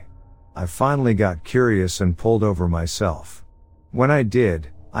sky. I finally got curious and pulled over myself. When I did,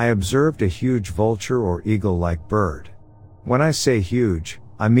 I observed a huge vulture or eagle-like bird. When I say huge,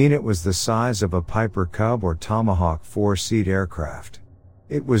 I mean it was the size of a Piper Cub or Tomahawk 4-seat aircraft.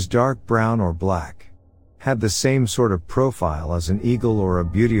 It was dark brown or black. Had the same sort of profile as an eagle or a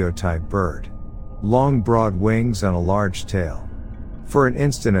buteo-type bird. Long broad wings and a large tail. For an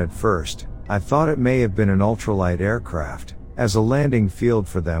instant at first, I thought it may have been an ultralight aircraft, as a landing field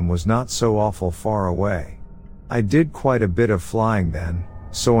for them was not so awful far away. I did quite a bit of flying then,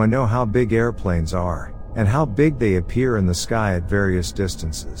 so I know how big airplanes are, and how big they appear in the sky at various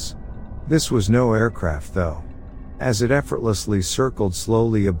distances. This was no aircraft though. As it effortlessly circled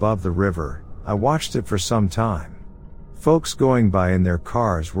slowly above the river, I watched it for some time. Folks going by in their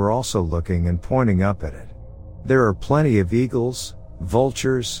cars were also looking and pointing up at it. There are plenty of eagles,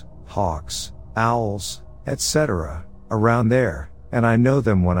 vultures, hawks, owls, etc. around there, and I know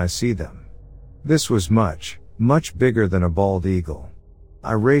them when I see them. This was much, much bigger than a bald eagle.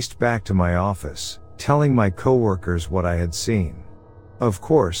 I raced back to my office, telling my coworkers what I had seen. Of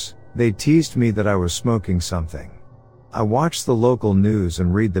course, they teased me that I was smoking something. I watched the local news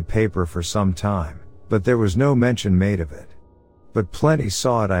and read the paper for some time, but there was no mention made of it. But plenty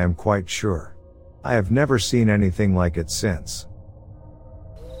saw it, I am quite sure. I have never seen anything like it since.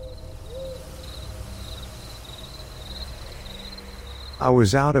 I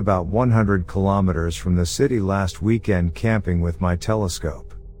was out about 100 kilometers from the city last weekend camping with my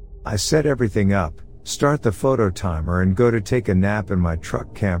telescope. I set everything up, start the photo timer, and go to take a nap in my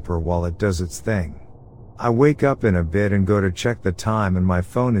truck camper while it does its thing. I wake up in a bit and go to check the time and my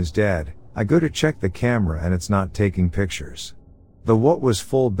phone is dead. I go to check the camera and it's not taking pictures. The what was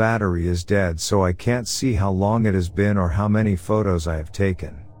full battery is dead, so I can't see how long it has been or how many photos I have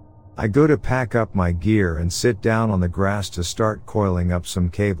taken. I go to pack up my gear and sit down on the grass to start coiling up some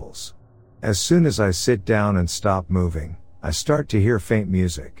cables. As soon as I sit down and stop moving, I start to hear faint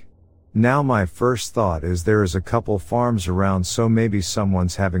music. Now my first thought is there is a couple farms around, so maybe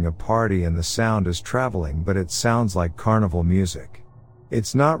someone's having a party and the sound is traveling, but it sounds like carnival music.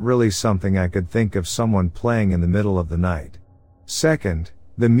 It's not really something I could think of someone playing in the middle of the night. Second,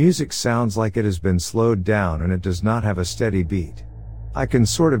 The music sounds like it has been slowed down and it does not have a steady beat. I can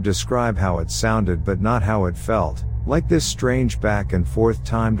sort of describe how it sounded but not how it felt, like this strange back and forth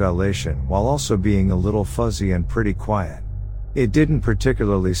time dilation while also being a little fuzzy and pretty quiet. It didn't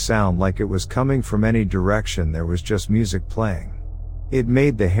particularly sound like it was coming from any direction, there was just music playing. It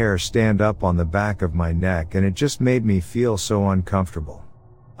made the hair stand up on the back of my neck and it just made me feel so uncomfortable.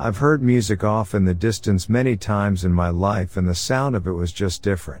 I've heard music off in the distance many times in my life and the sound of it was just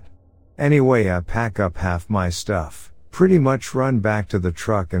different. Anyway, I pack up half my stuff, pretty much run back to the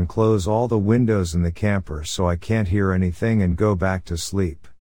truck and close all the windows in the camper so I can't hear anything and go back to sleep.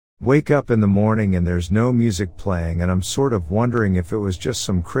 Wake up in the morning and there's no music playing and I'm sort of wondering if it was just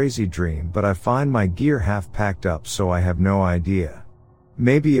some crazy dream, but I find my gear half packed up so I have no idea.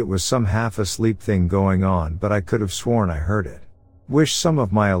 Maybe it was some half asleep thing going on, but I could have sworn I heard it. Wish some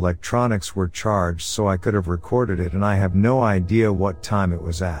of my electronics were charged so I could have recorded it, and I have no idea what time it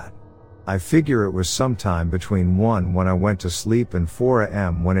was at. I figure it was sometime between 1 when I went to sleep and 4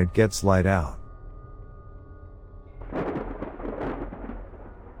 a.m. when it gets light out.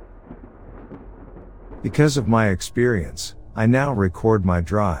 Because of my experience, I now record my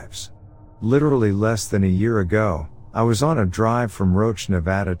drives. Literally less than a year ago, I was on a drive from Roach,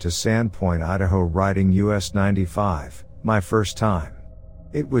 Nevada to Sandpoint, Idaho riding US 95, my first time.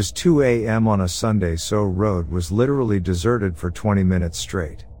 It was 2 a.m. on a Sunday, so road was literally deserted for 20 minutes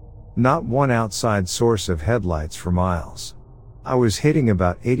straight. Not one outside source of headlights for miles. I was hitting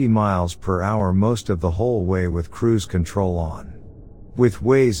about 80 miles per hour most of the whole way with cruise control on. With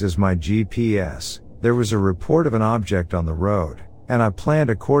Waze as my GPS, there was a report of an object on the road, and I planned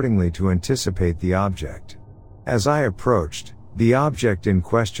accordingly to anticipate the object. As I approached, the object in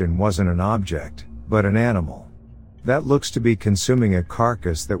question wasn't an object, but an animal. That looks to be consuming a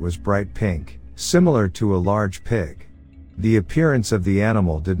carcass that was bright pink, similar to a large pig. The appearance of the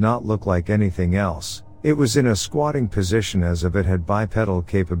animal did not look like anything else. It was in a squatting position as if it had bipedal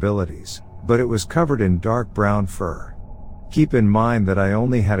capabilities, but it was covered in dark brown fur. Keep in mind that I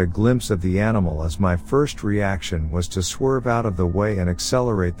only had a glimpse of the animal, as my first reaction was to swerve out of the way and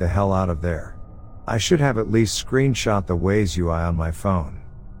accelerate the hell out of there. I should have at least screenshot the Waze UI on my phone.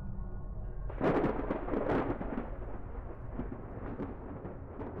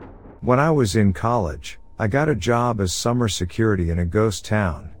 When I was in college, I got a job as summer security in a ghost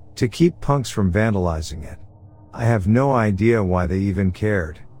town, to keep punks from vandalizing it. I have no idea why they even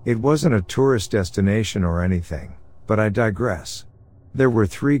cared. It wasn't a tourist destination or anything, but I digress. There were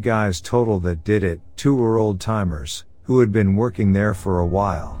 3 guys total that did it. 2 were old timers, who had been working there for a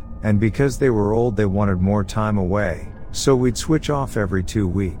while, and because they were old they wanted more time away, so we'd switch off every 2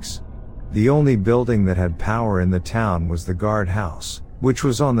 weeks. The only building that had power in the town was the guardhouse, which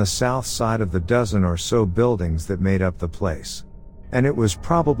was on the south side of the dozen or so buildings that made up the place. And it was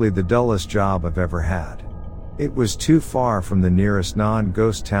probably the dullest job I've ever had. It was too far from the nearest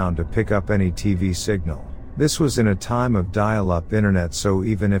non-ghost town to pick up any TV signal. This was in a time of dial-up internet, so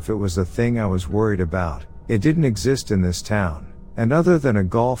even if it was a thing I was worried about, it didn't exist in this town. And other than a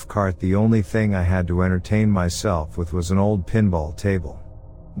golf cart, the only thing I had to entertain myself with was an old pinball table.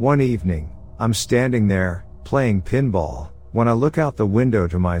 One evening, I'm standing there, playing pinball, when I look out the window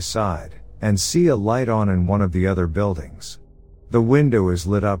to my side, and see a light on in one of the other buildings. The window is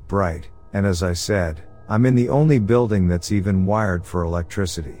lit up bright, and as I said, I'm in the only building that's even wired for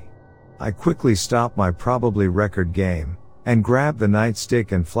electricity. I quickly stop my probably record game, and grab the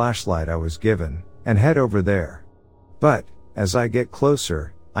nightstick and flashlight I was given, and head over there. But, as I get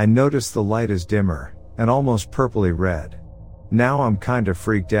closer, I notice the light is dimmer, and almost purpley red. Now I'm kinda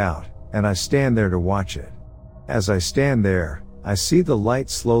freaked out, and I stand there to watch it. As I stand there, I see the light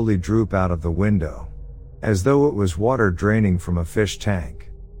slowly droop out of the window, as though it was water draining from a fish tank.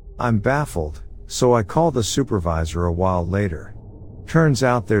 I'm baffled, so I call the supervisor a while later. Turns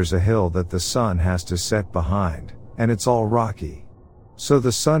out there's a hill that the sun has to set behind, and it's all rocky. So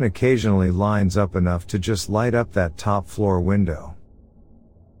the sun occasionally lines up enough to just light up that top floor window.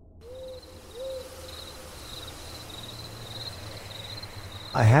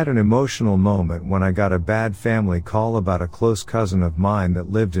 I had an emotional moment when I got a bad family call about a close cousin of mine that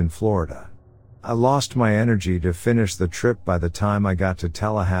lived in Florida. I lost my energy to finish the trip by the time I got to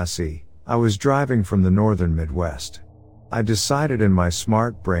Tallahassee. I was driving from the northern Midwest. I decided in my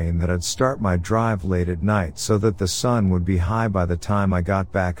smart brain that I'd start my drive late at night so that the sun would be high by the time I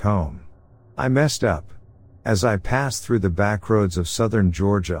got back home. I messed up. As I passed through the back roads of southern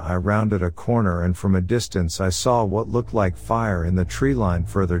Georgia, I rounded a corner and from a distance I saw what looked like fire in the tree line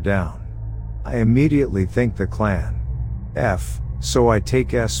further down. I immediately think the Klan. So I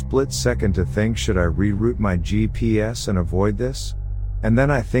take a split second to think, should I reroute my GPS and avoid this? And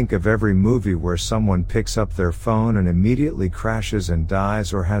then I think of every movie where someone picks up their phone and immediately crashes and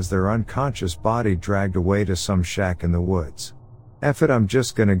dies or has their unconscious body dragged away to some shack in the woods. F it, I'm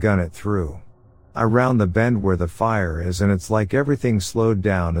just gonna gun it through. I round the bend where the fire is and it's like everything slowed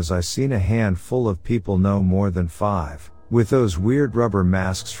down as I seen a handful of people, no more than 5, with those weird rubber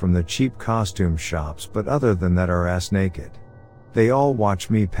masks from the cheap costume shops, but other than that are ass naked. They all watch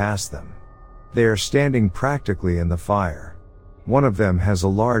me pass them. They are standing practically in the fire. One of them has a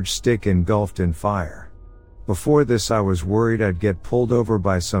large stick engulfed in fire. Before this I was worried I'd get pulled over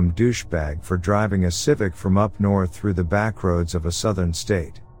by some douchebag for driving a Civic from up north through the back roads of a southern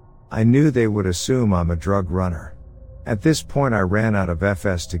state. I knew they would assume I'm a drug runner. At this point I ran out of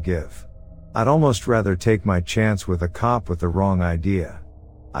FS to give. I'd almost rather take my chance with a cop with the wrong idea.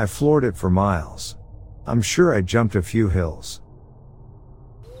 I floored it for miles. I'm sure I jumped a few hills.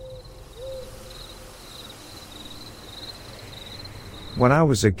 When I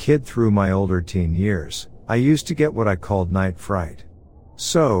was a kid through my older teen years, I used to get what I called night fright.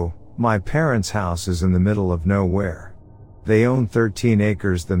 So, my parents' house is in the middle of nowhere. They own 13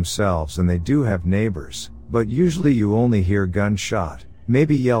 acres themselves and they do have neighbors, but usually you only hear gunshot,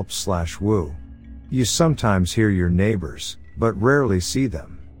 maybe yelp/woo. You sometimes hear your neighbors, but rarely see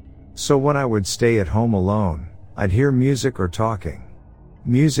them. So when I would stay at home alone, I'd hear music or talking.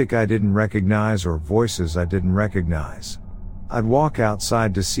 Music I didn't recognize or voices I didn't recognize. I'd walk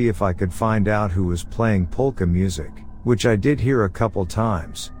outside to see if I could find out who was playing polka music, which I did hear a couple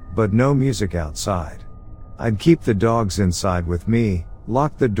times, but no music outside. I'd keep the dogs inside with me,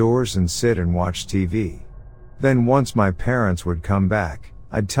 lock the doors and sit and watch TV. Then once my parents would come back,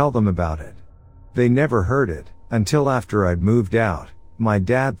 I'd tell them about it. They never heard it, until after I'd moved out. My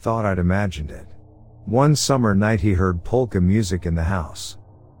dad thought I'd imagined it. One summer night he heard polka music in the house.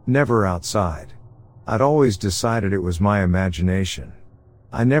 Never outside. I'd always decided it was my imagination.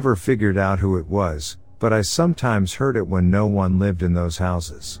 I never figured out who it was, but I sometimes heard it when no one lived in those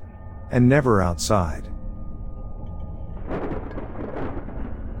houses. And never outside.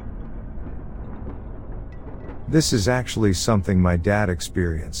 This is actually something my dad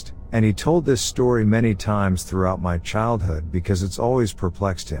experienced, and he told this story many times throughout my childhood because it's always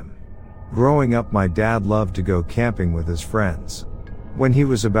perplexed him. Growing up, my dad loved to go camping with his friends. When he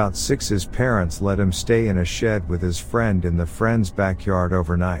was about 6, his parents let him stay in a shed with his friend in the friend's backyard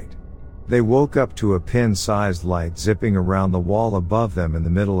overnight. They woke up to a pin-sized light zipping around the wall above them in the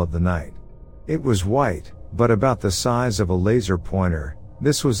middle of the night. It was white, but about the size of a laser pointer.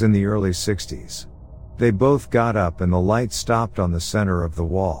 This was in the early 60s. They both got up and the light stopped on the center of the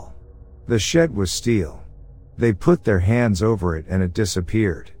wall. The shed was steel. They put their hands over it and it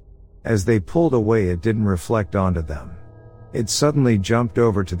disappeared. As they pulled away, it didn't reflect onto them. It suddenly jumped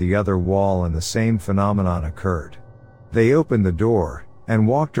over to the other wall and the same phenomenon occurred. They opened the door and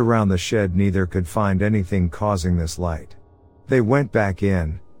walked around the shed. Neither could find anything causing this light. They went back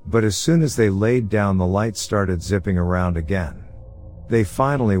in, but as soon as they laid down, the light started zipping around again. They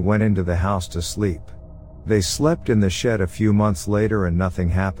finally went into the house to sleep. They slept in the shed a few months later and nothing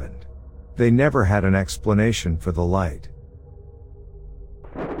happened. They never had an explanation for the light.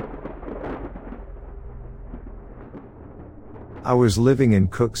 I was living in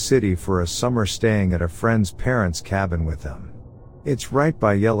Cook City for a summer, staying at a friend's parents' cabin with them. It's right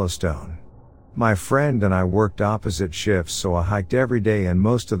by Yellowstone. My friend and I worked opposite shifts, so I hiked every day and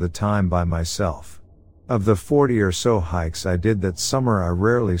most of the time by myself. Of the 40 or so hikes I did that summer, I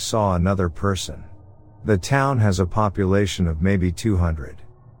rarely saw another person. The town has a population of maybe 200.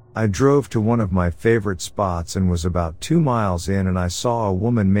 I drove to one of my favorite spots and was about 2 miles in and I saw a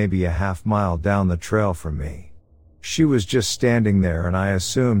woman maybe a half mile down the trail from me. She was just standing there and I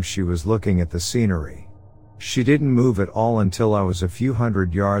assumed she was looking at the scenery. She didn't move at all until I was a few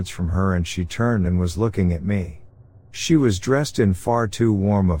hundred yards from her and she turned and was looking at me. She was dressed in far too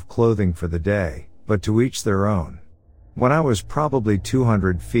warm of clothing for the day, but to each their own. When I was probably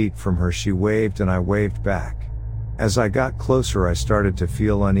 200 feet from her, she waved and I waved back. As I got closer, I started to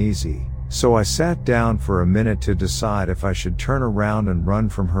feel uneasy, so I sat down for a minute to decide if I should turn around and run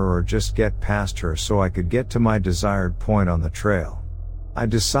from her or just get past her so I could get to my desired point on the trail. I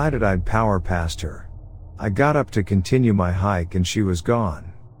decided I'd power past her. I got up to continue my hike and she was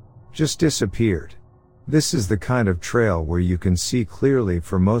gone. Just disappeared. This is the kind of trail where you can see clearly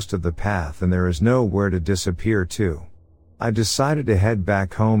for most of the path and there is nowhere to disappear to. I decided to head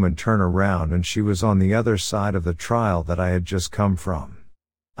back home and turn around, and she was on the other side of the trail that I had just come from.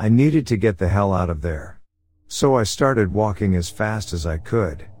 I needed to get the hell out of there. So I started walking as fast as I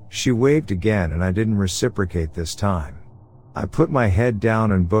could. She waved again and I didn't reciprocate this time. I put my head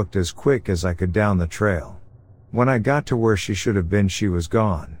down and booked as quick as I could down the trail. When I got to where she should have been, she was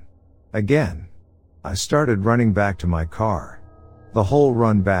gone. Again. I started running back to my car. The whole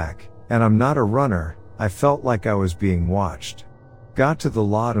run back, and I'm not a runner, I felt like I was being watched. Got to the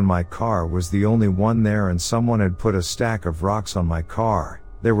lot and my car was the only one there, and someone had put a stack of rocks on my car.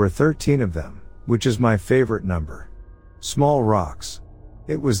 There were 13 of them, which is my favorite number. Small rocks.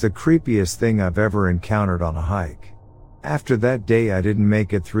 It was the creepiest thing I've ever encountered on a hike. After that day I didn't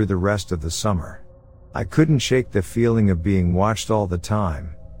make it through the rest of the summer. I couldn't shake the feeling of being watched all the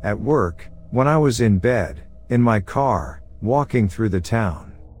time, at work, when I was in bed, in my car, walking through the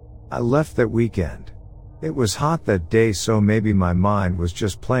town. I left that weekend. It was hot that day, so maybe my mind was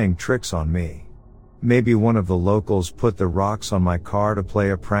just playing tricks on me. Maybe one of the locals put the rocks on my car to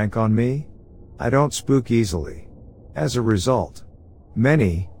play a prank on me? I don't spook easily. As a result,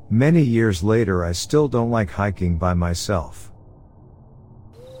 many years later I still don't like hiking by myself.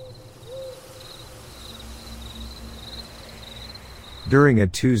 During a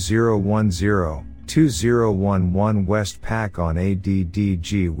 2010-2011 West Pack on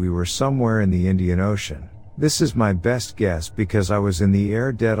ADDG, we were somewhere in the Indian Ocean. This is my best guess because I was in the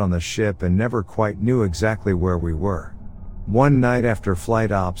air dead on the ship and never quite knew exactly where we were. One night after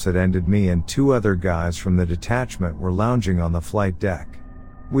flight ops had ended, me and two other guys from the detachment were lounging on the flight deck.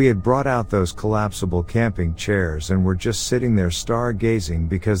 We had brought out those collapsible camping chairs and were just sitting there stargazing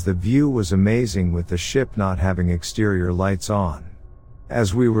because the view was amazing with the ship not having exterior lights on.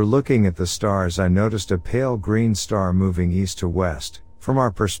 As we were looking at the stars, I noticed a pale green star moving east to west, from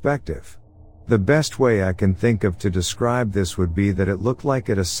our perspective. The best way I can think of to describe this would be that it looked like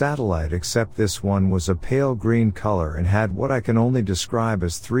a satellite, except this one was a pale green color and had what I can only describe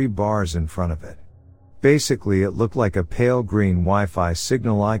as 3 bars in front of it. Basically, it looked like a pale green Wi-Fi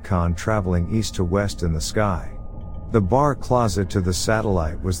signal icon traveling east to west in the sky. The bar closet to the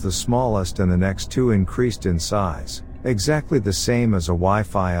satellite was the smallest and the next 2 increased in size, exactly the same as a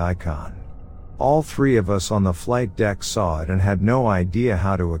Wi-Fi icon. All 3 of us on the flight deck saw it and had no idea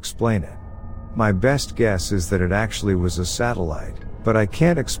how to explain it. My best guess is that it actually was a satellite, but I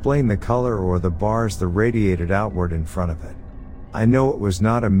can't explain the color or the bars that radiated outward in front of it. I know it was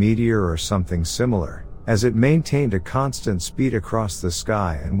not a meteor or something similar, as it maintained a constant speed across the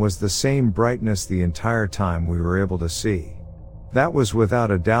sky and was the same brightness the entire time we were able to see. That was without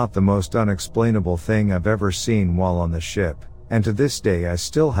a doubt the most unexplainable thing I've ever seen while on the ship, and to this day I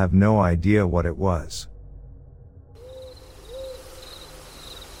still have no idea what it was.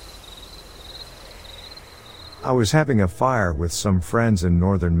 I was having a fire with some friends in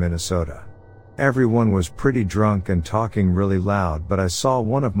northern Minnesota. Everyone was pretty drunk and talking really loud, but I saw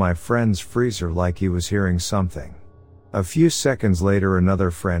one of my friends freeze like he was hearing something. A few seconds later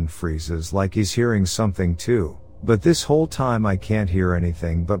another friend freezes like he's hearing something too, but this whole time I can't hear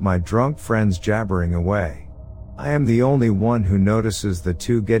anything but my drunk friends jabbering away. I am the only one who notices the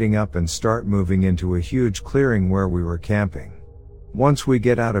 2 getting up and start moving into a huge clearing where we were camping. Once we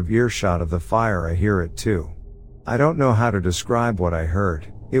get out of earshot of the fire, I hear it too. I don't know how to describe what I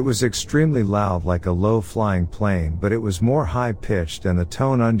heard. It was extremely loud, like a low-flying plane, but it was more high-pitched and the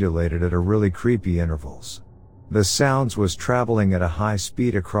tone undulated at a really creepy intervals. The sounds was traveling at a high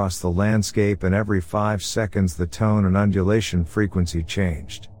speed across the landscape, and every 5 seconds the tone and undulation frequency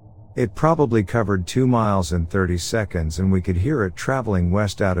changed. It probably covered 2 miles in 30 seconds and we could hear it traveling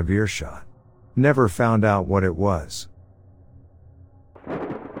west out of earshot. Never found out what it was.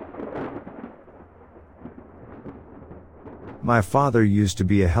 My father used to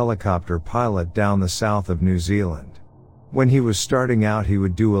be a helicopter pilot down the south of New Zealand. When he was starting out, he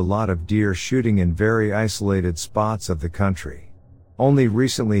would do a lot of deer shooting in very isolated spots of the country. Only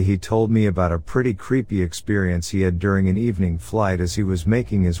recently he told me about a pretty creepy experience he had during an evening flight as he was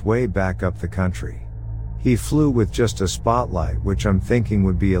making his way back up the country. He flew with just a spotlight, which I'm thinking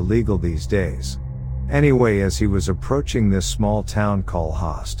would be illegal these days. Anyway, as he was approaching this small town called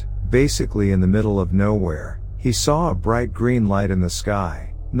Host, basically in the middle of nowhere, he saw a bright green light in the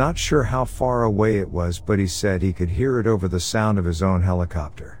sky. Not sure how far away it was, but he said he could hear it over the sound of his own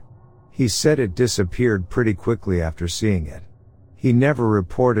helicopter. He said it disappeared pretty quickly after seeing it. He never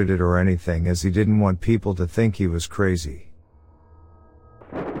reported it or anything as he didn't want people to think he was crazy.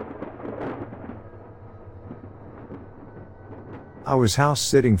 I was house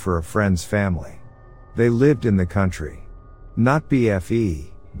sitting for a friend's family. They lived in the country. Not BFE,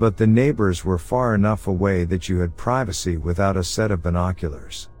 but the neighbors were far enough away that you had privacy without a set of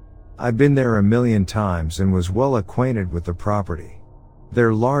binoculars. I'd been there a million times and was well acquainted with the property.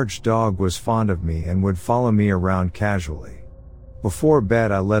 Their large dog was fond of me and would follow me around casually. Before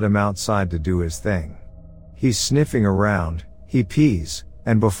bed I let him outside to do his thing. He's sniffing around, he pees,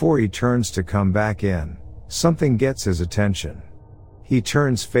 and before he turns to come back in, something gets his attention. He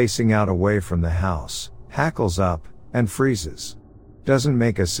turns facing out away from the house, hackles up, and freezes. Doesn't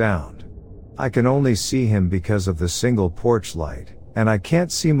make a sound. I can only see him because of the single porch light, and I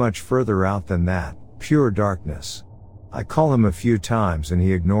can't see much further out than that, pure darkness. I call him a few times and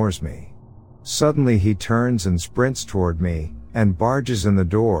he ignores me. Suddenly he turns and sprints toward me, and barges in the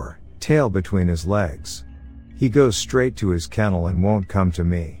door, tail between his legs. He goes straight to his kennel and won't come to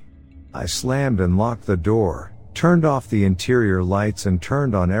me. I slammed and locked the door, turned off the interior lights and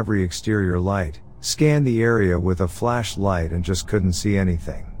turned on every exterior light, scanned the area with a flashlight and just couldn't see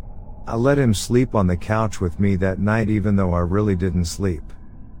anything. I let him sleep on the couch with me that night even though I really didn't sleep.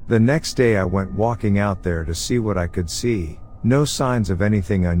 The next day I went walking out there to see what I could see, no signs of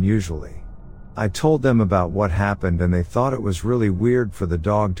anything unusually. I told them about what happened and they thought it was really weird for the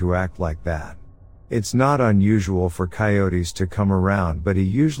dog to act like that. It's not unusual for coyotes to come around, but he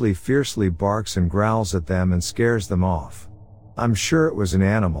usually fiercely barks and growls at them and scares them off. I'm sure it was an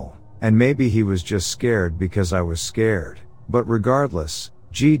animal, and maybe he was just scared because I was scared, but regardless,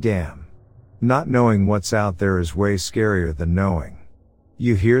 gee damn. Not knowing what's out there is way scarier than knowing.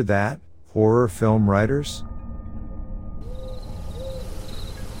 You hear that, horror film writers?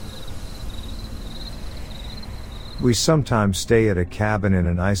 We sometimes stay at a cabin in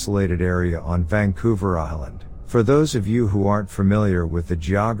an isolated area on Vancouver Island. For those of you who aren't familiar with the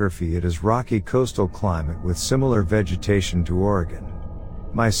geography, it is rocky coastal climate with similar vegetation to Oregon.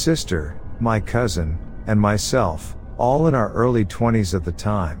 My sister, my cousin, and myself, all in our early 20s at the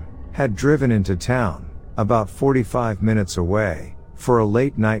time, had driven into town, about 45 minutes away, for a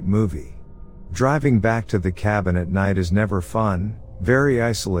late night movie. Driving back to the cabin at night is never fun, very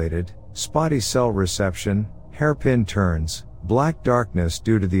isolated, spotty cell reception, hairpin turns, black darkness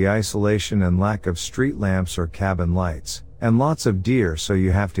due to the isolation and lack of street lamps or cabin lights, and lots of deer so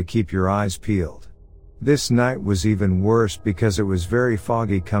you have to keep your eyes peeled. This night was even worse because it was very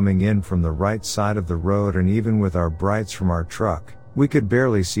foggy coming in from the right side of the road, and even with our brights from our truck, we could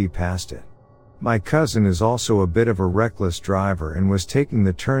barely see past it. My cousin is also a bit of a reckless driver and was taking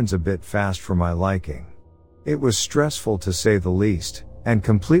the turns a bit fast for my liking. It was stressful to say the least, and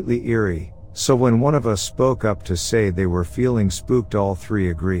completely eerie, so when one of us spoke up to say they were feeling spooked, all three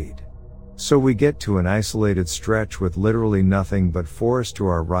agreed. So we get to an isolated stretch with literally nothing but forest to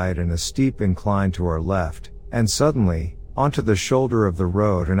our right and a steep incline to our left, and suddenly, onto the shoulder of the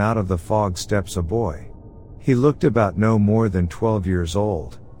road and out of the fog steps a boy. He looked about no more than 12 years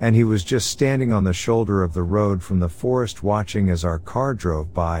old, and he was just standing on the shoulder of the road from the forest watching as our car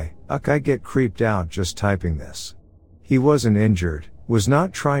drove by. I get creeped out just typing this. He wasn't injured, was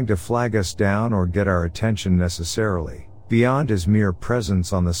not trying to flag us down or get our attention necessarily, beyond his mere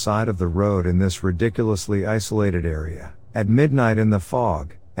presence on the side of the road in this ridiculously isolated area, at midnight in the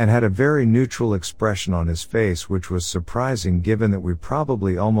fog, and had a very neutral expression on his face, which was surprising given that we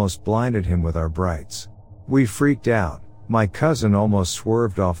probably almost blinded him with our brights. We freaked out. My cousin almost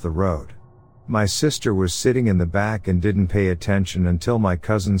swerved off the road. My sister was sitting in the back and didn't pay attention until my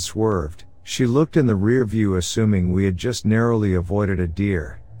cousin swerved. She looked in the rear view assuming we had just narrowly avoided a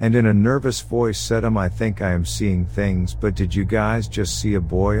deer, and in a nervous voice said, I think I am seeing things, but did you guys just see a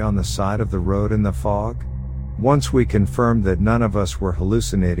boy on the side of the road in the fog? Once we confirmed that none of us were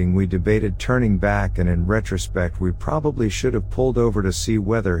hallucinating, we debated turning back, and in retrospect we probably should have pulled over to see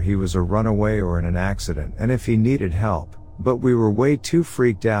whether he was a runaway or in an accident and if he needed help, but we were way too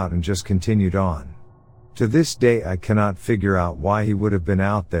freaked out and just continued on. To this day I cannot figure out why he would have been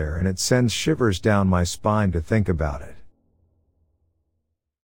out there, and it sends shivers down my spine to think about it.